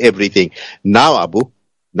added everything. Now, Aboo,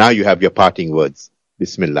 Now you have your parting words.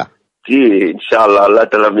 Bismillah. Inshallah, Allah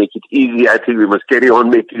Ta'ala make it easy. I think we must carry on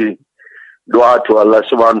making dua to Allah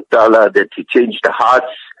Subhanahu wa Ta'ala that He change the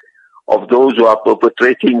hearts of those who are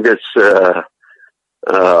perpetrating this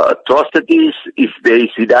atrocities. If there is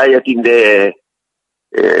hidayat in their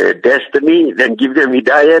destiny, then give them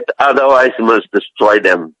hidayat. Otherwise, we must destroy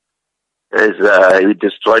them, as we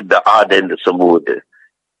destroyed the Ad and the Samud.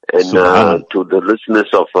 And to the listeners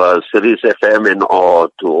of Sirius FM and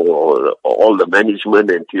to all the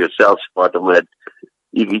management and to yourself, Shafaat Ahmed,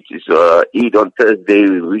 if it is Eid on Thursday,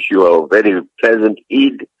 we wish you a very pleasant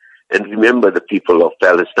Eid. And remember the people of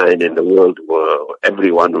Palestine and the world,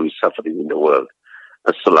 everyone who is suffering in the world.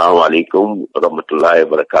 Assalamu alaikum wa rahmatullahi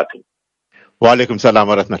wa barakatuh. Wa alaikum salam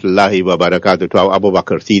wa rahmatullahi wa barakatuh to our Abu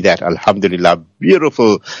Bakr. See that, alhamdulillah,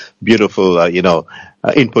 beautiful,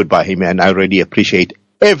 input by him. And I really appreciate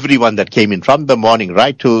everyone that came in from the morning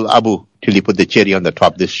right till Abu, till he put the cherry on the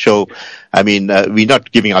top. This show, I mean, we're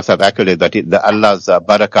not giving ourselves accolade, but Allah's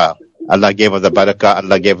barakah. Allah gave us the barakah,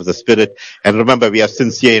 Allah gave us the spirit. And remember, we are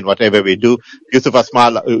sincere in whatever we do. Yusuf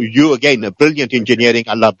Asmal, you again, brilliant engineering.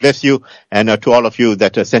 Allah bless you. And to all of you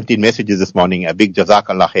that sent in messages this morning, a big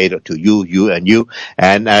jazakallah khair to you.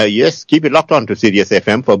 And yes, keep it locked on to Sirius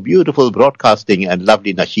FM for beautiful broadcasting and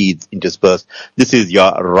lovely nasheeds interspersed. This is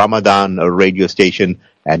your Ramadan radio station.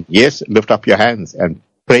 And yes, lift up your hands and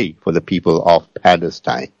pray for the people of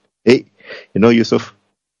Palestine. Hey, Yusuf,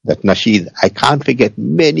 that nasheed, I can't forget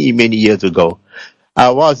many, many years ago.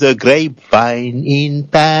 I was a grapevine in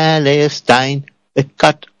Palestine, the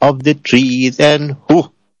cut of the trees and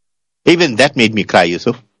even that made me cry,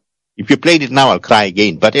 Yusuf. If you played it now, I'll cry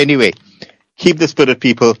again. But anyway, keep the spirit,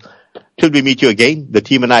 people. Till we meet you again, the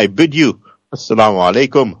team and I bid you Assalamu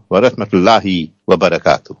alaikum wa rahmatullahi wa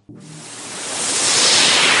barakatuh.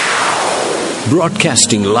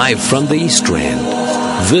 Broadcasting live from the East End.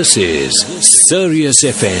 This is Sirius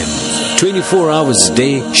FM. 24 hours a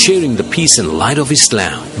day, sharing the peace and light of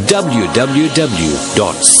Islam.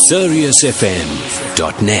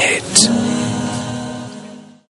 www.siriusfm.net